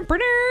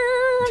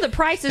 The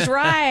Price is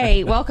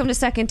Right. Welcome to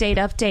Second Date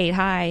Update.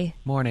 Hi.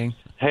 Morning.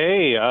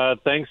 Hey,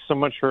 thanks so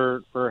much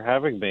for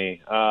having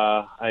me.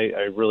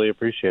 I really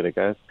appreciate it,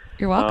 guys.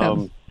 You're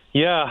welcome.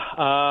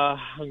 I'm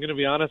going to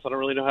be honest. I don't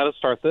really know how to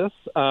start this.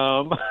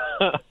 But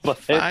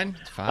it's fine.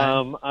 It's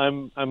fine.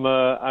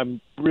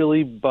 I'm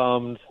really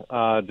bummed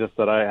just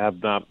that I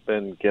have not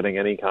been getting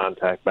any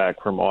contact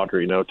back from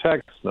Audrey. No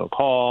text, no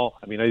call.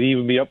 I mean, I'd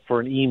even be up for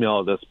an email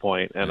at this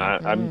point, and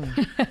I'm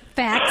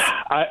facts.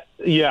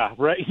 Yeah,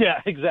 right. Yeah,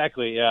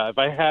 exactly. Yeah, if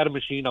I had a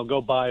machine, I'll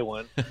go buy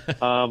one.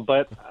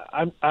 But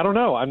I don't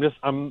know.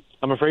 I'm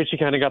afraid she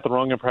kind of got the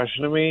wrong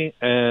impression of me,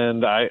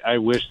 and I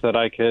wish that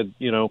I could,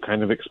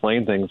 kind of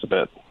explain things a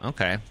bit.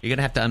 Okay, you're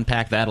gonna have to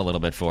unpack that a little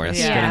bit for us.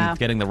 Yeah.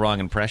 Getting the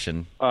wrong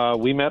impression.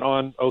 We met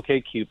on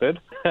OkCupid.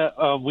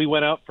 We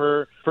went out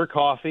for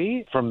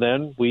coffee. From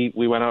then, we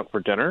went out for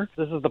dinner.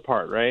 This is the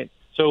part, right?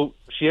 So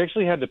she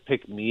actually had to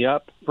pick me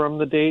up from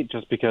the date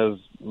just because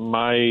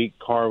my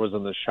car was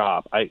in the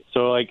shop.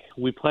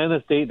 We planned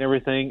this date and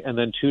everything, and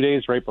then 2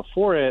 days right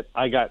before it,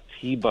 I got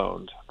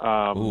T-boned.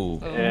 Whoa.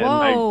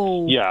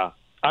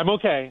 I'm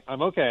okay.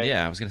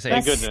 Yeah, I was going to say.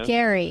 That's Thank goodness.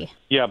 scary.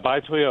 Yeah, by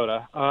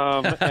Toyota.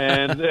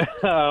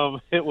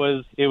 It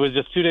was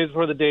just 2 days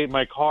before the date.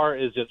 My car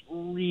is just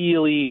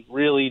really,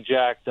 really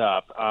jacked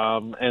up.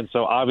 And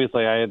so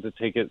obviously I had to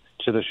take it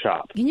to the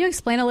shop. Can you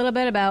explain a little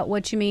bit about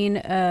what you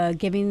mean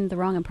giving the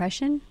wrong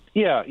impression?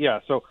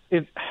 Yeah. So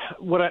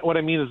what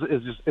I mean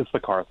is just it's the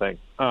car thing.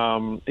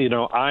 I'm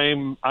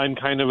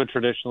kind of a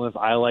traditionalist.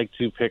 I like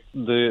to pick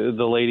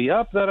the lady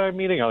up that I'm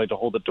meeting. I like to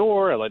hold the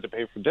door. I like to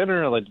pay for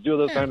dinner. I like to do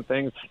those kind of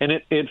things. And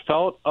it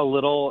felt a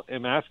little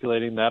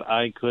emasculating that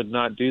I could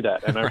not do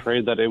that. And I'm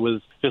afraid that it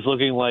was just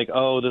looking like,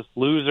 oh, this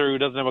loser who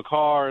doesn't have a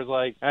car is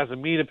like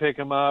asking me to pick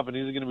him up, and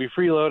he's going to be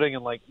freeloading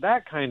and like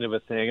that kind of a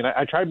thing. And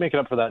I tried making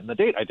up for that in the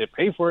date. I did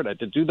pay for it. I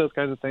did do those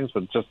kinds of things,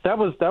 but just that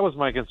was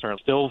my concern.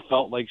 Still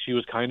felt like she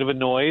was kind of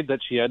annoyed that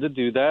she had to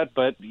do that,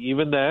 but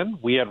even then,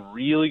 we had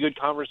really good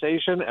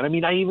conversation, and I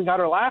mean, I even got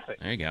her laughing.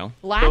 There you go.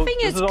 Laughing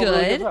So is this all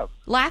really good. stuff.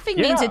 Laughing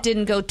means it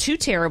didn't go too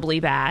terribly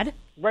bad.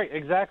 Right,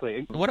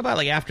 exactly. What about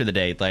like after the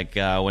date, like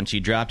when she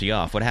dropped you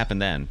off? What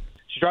happened then?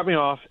 She dropped me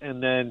off,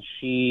 and then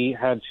she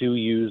had to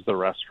use the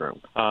restroom.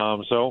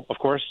 So, of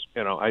course,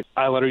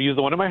 I let her use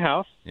the one in my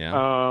house.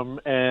 Yeah.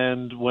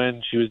 And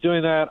when she was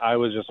doing that, I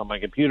was just on my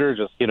computer,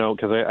 just,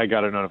 because I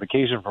got a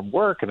notification from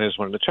work, and I just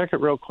wanted to check it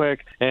real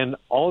quick. And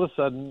all of a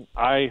sudden,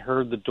 I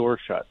heard the door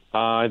shut.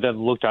 I then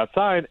looked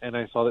outside, and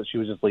I saw that she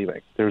was just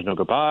leaving. There was no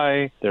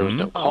goodbye. There was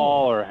no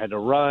call, or I had to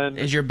run.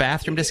 Is your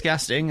bathroom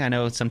disgusting? I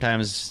know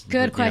sometimes.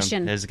 Good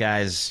question. As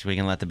guys, we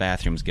can let the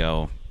bathrooms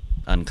go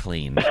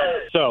unclean.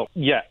 So,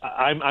 yeah,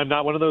 I'm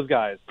not one of those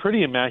guys.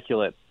 Pretty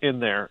immaculate in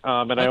there,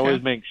 and I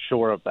always make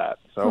sure of that.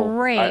 So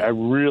Great. I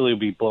really would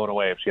be blown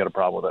away if she had a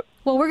problem with it.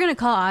 Well, we're going to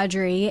call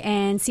Audrey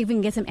and see if we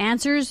can get some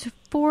answers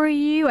for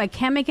you. I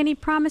can't make any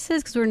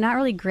promises because we're not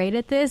really great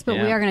at this, but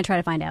we are going to try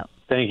to find out.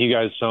 Thank you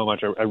guys so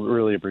much. I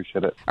really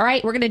appreciate it. All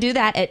right, we're going to do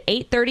that at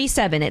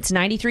 8:37. It's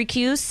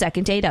 93Q's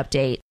Second Date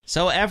Update.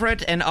 So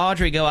Everett and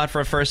Audrey go out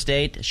for a first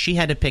date. She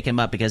had to pick him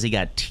up because he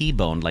got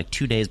T-boned like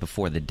 2 days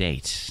before the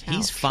date. Ouch.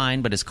 He's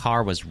fine, but his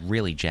car was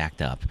really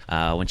jacked up.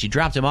 When she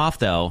dropped him off,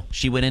 though,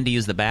 she went in to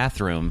use the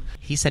bathroom.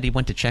 He said he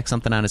went to check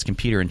something on his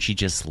computer, and she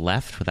just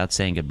left without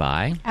saying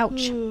goodbye.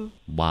 Ouch.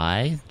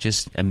 Why?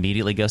 Just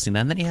immediately ghosting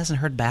them. Then he hasn't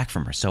heard back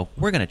from her. So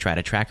we're going to try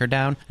to track her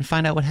down and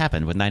find out what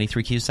happened with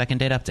 93Q's Second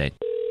Date Update.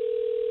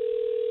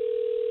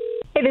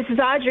 Hey, this is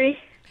Audrey.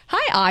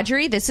 Hi,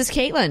 Audrey. This is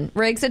Caitlin,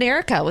 Riggs and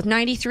Erica with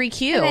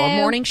 93Q, Hello. a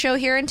morning show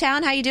here in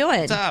town. How you doing?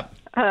 What's up?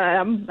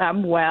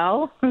 I'm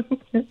well.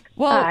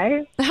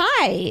 Well,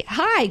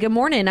 hi. Good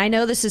morning. I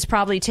know this is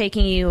probably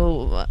taking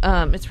you,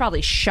 it's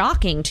probably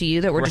shocking to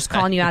you that we're just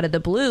calling you out of the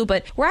blue,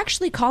 but we're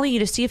actually calling you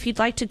to see if you'd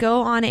like to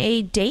go on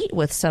a date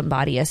with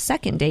somebody, a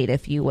second date,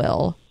 if you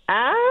will.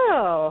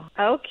 Oh,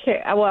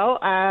 okay. Well,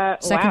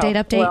 Second Date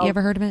Update. Well, You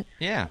ever heard of it?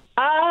 Yeah.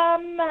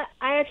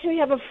 I actually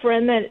have a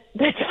friend that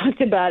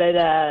talked about it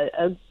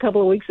a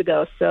couple of weeks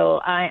ago,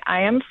 so I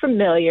am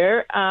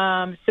familiar.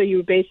 So you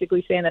were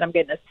basically saying that I'm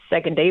getting a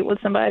second date with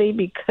somebody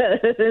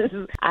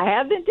because I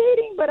have been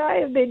dating, but I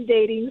have been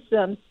dating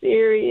some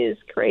serious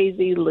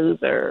crazy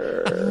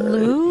losers.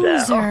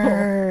 Losers.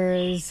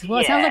 Well,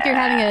 it sounds like you're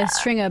having a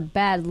string of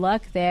bad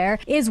luck there.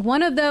 Is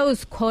one of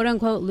those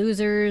quote-unquote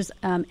losers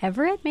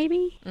Everett,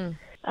 maybe?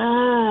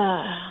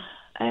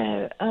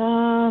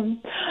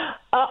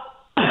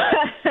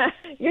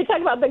 You're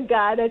talking about the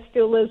guy that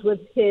still lives with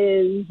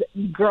his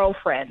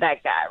girlfriend,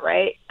 that guy,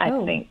 right? I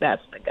think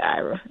that's the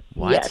guy.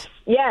 What?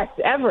 Yes,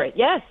 Everett.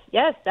 Yes,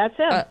 that's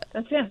him.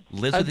 That's him.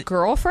 Lives a with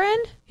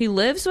girlfriend? He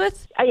lives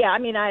with? Yeah, I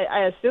mean,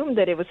 I assumed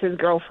that it was his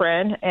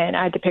girlfriend, and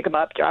I had to pick him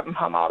up, drive him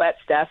home, all that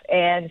stuff.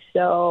 And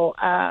so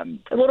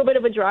a little bit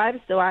of a drive,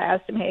 so I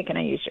asked him, hey, can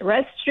I use your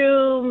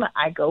restroom?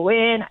 I go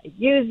in, I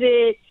use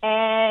it,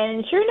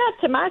 and sure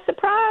enough, to my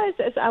surprise,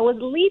 as I was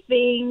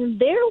leaving,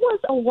 there was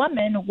a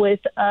woman with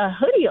a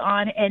hoodie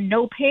on and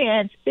no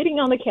pants sitting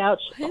on the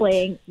couch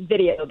playing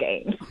video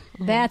games.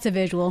 That's a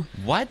visual.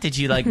 What? Did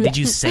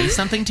you say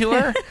something to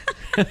her?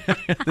 This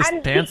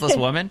pantsless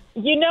woman?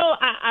 You know,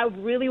 I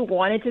really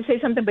wanted to say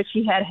something, but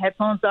she had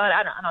headphones on.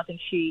 I don't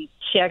think she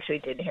actually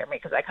didn't hear me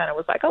because I kind of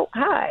was like, oh,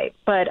 hi.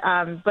 But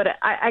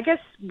I guess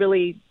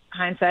really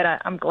hindsight,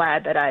 I'm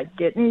glad that I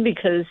didn't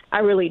because I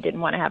really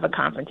didn't want to have a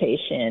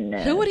confrontation.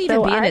 Who would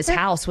even be in his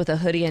house with a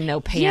hoodie and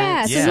no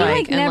pants? Yeah, so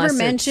he never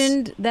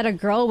mentioned that a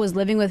girl was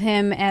living with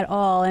him at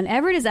all. And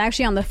Everett is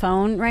actually on the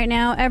phone right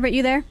now. Everett,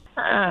 you there?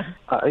 Yeah,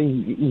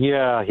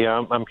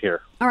 I'm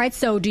here. All right,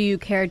 so do you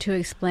care to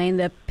explain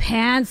the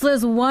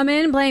pantsless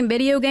woman playing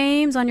video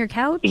games on your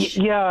couch?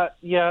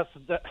 Yes,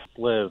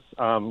 Liz.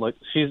 Like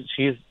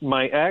she's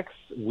my ex.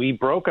 We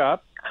broke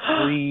up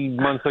 3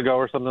 months ago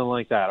or something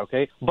like that.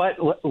 Okay, but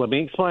let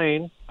me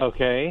explain.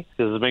 Okay,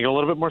 this is making a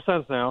little bit more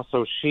sense now.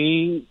 So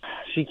she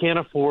can't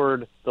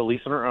afford the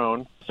lease on her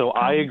own. So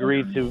I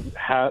agreed to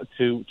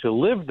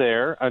live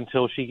there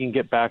until she can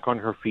get back on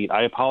her feet.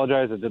 I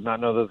apologize. I did not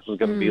know that this was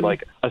going to be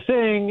like a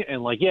thing.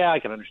 And like, yeah, I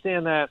can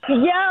understand that.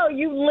 Yo,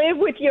 you live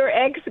with your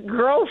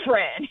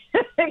ex-girlfriend.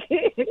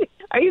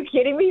 Are you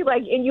kidding me?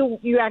 Like, and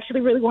you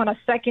actually really want a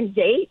second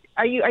date?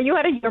 Are you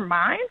out of your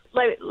mind?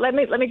 Like, let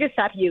me just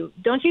stop you.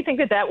 Don't you think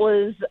that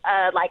was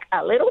like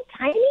a little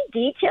tiny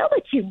detail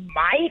that you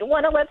might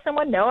want to let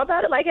someone know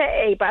about it? Like,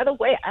 hey, by the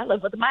way, I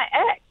live with my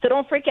ex, so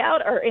don't freak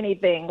out or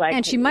anything. Like,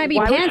 and she might be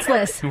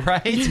pantsless,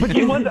 right? But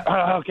she wasn't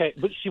okay.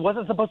 But she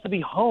wasn't supposed to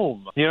be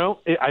home. You know,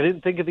 I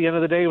didn't think at the end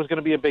of the day it was going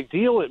to be a big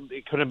deal.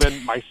 It could have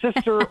been my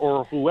sister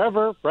or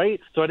whoever, right?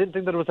 So I didn't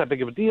think that it was that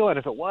big of a deal. And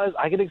if it was,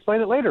 I could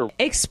explain it later.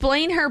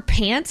 Explain her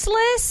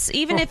pantsless,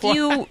 even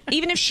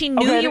if she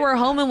knew you were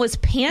home and was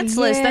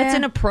pantsless. Yeah. That's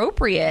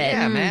inappropriate.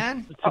 Yeah,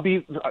 man.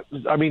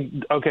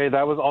 Okay,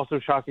 that was also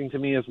shocking to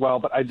me as well.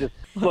 But I just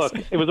look,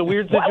 it was a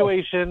weird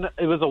situation.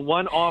 It was a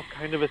one-off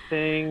kind of a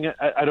thing.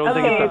 I don't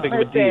think it's that big of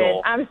a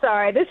deal. I'm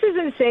sorry. This is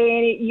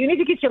insane. You need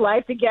to get your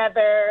life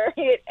together.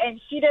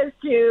 And she does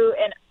too.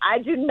 And I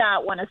do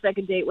not want a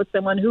second date with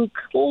someone who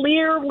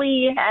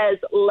clearly has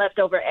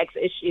leftover ex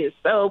issues.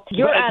 So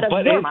you're out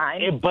of your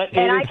mind.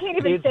 And I can't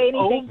even say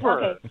anything.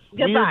 Over. Okay,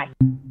 goodbye.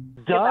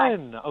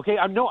 Done. Okay,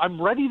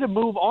 I'm ready to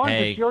move on.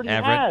 Hey, because she already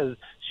Everett. has.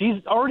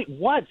 She's already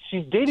what?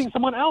 She's dating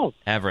someone else.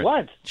 Everett.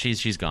 What?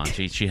 She's gone.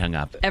 She hung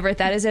up. Everett,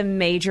 that is a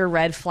major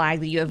red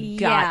flag that you have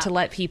got to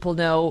let people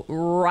know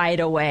right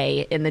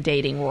away in the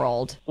dating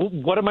world.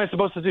 What am I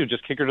supposed to do?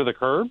 Just kick her to the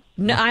curb?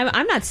 No,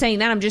 I'm not saying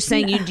that. I'm just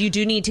saying you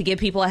do need to give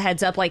people a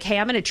heads up. Like, hey,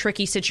 I'm in a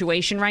tricky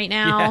situation right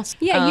now. Yes.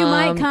 Yeah, you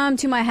might come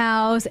to my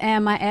house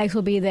and my ex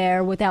will be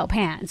there without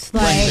pants.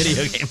 Like,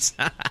 video games.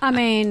 I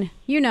mean,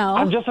 you know.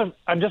 I'm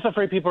just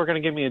afraid people are going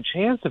to give me a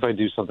chance if I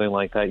do something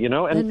like that, you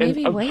know? Then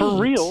maybe wait.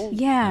 For real.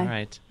 Yeah. All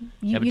right.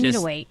 You need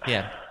to wait.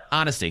 Yeah.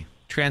 Honesty.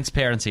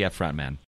 Transparency up front, man.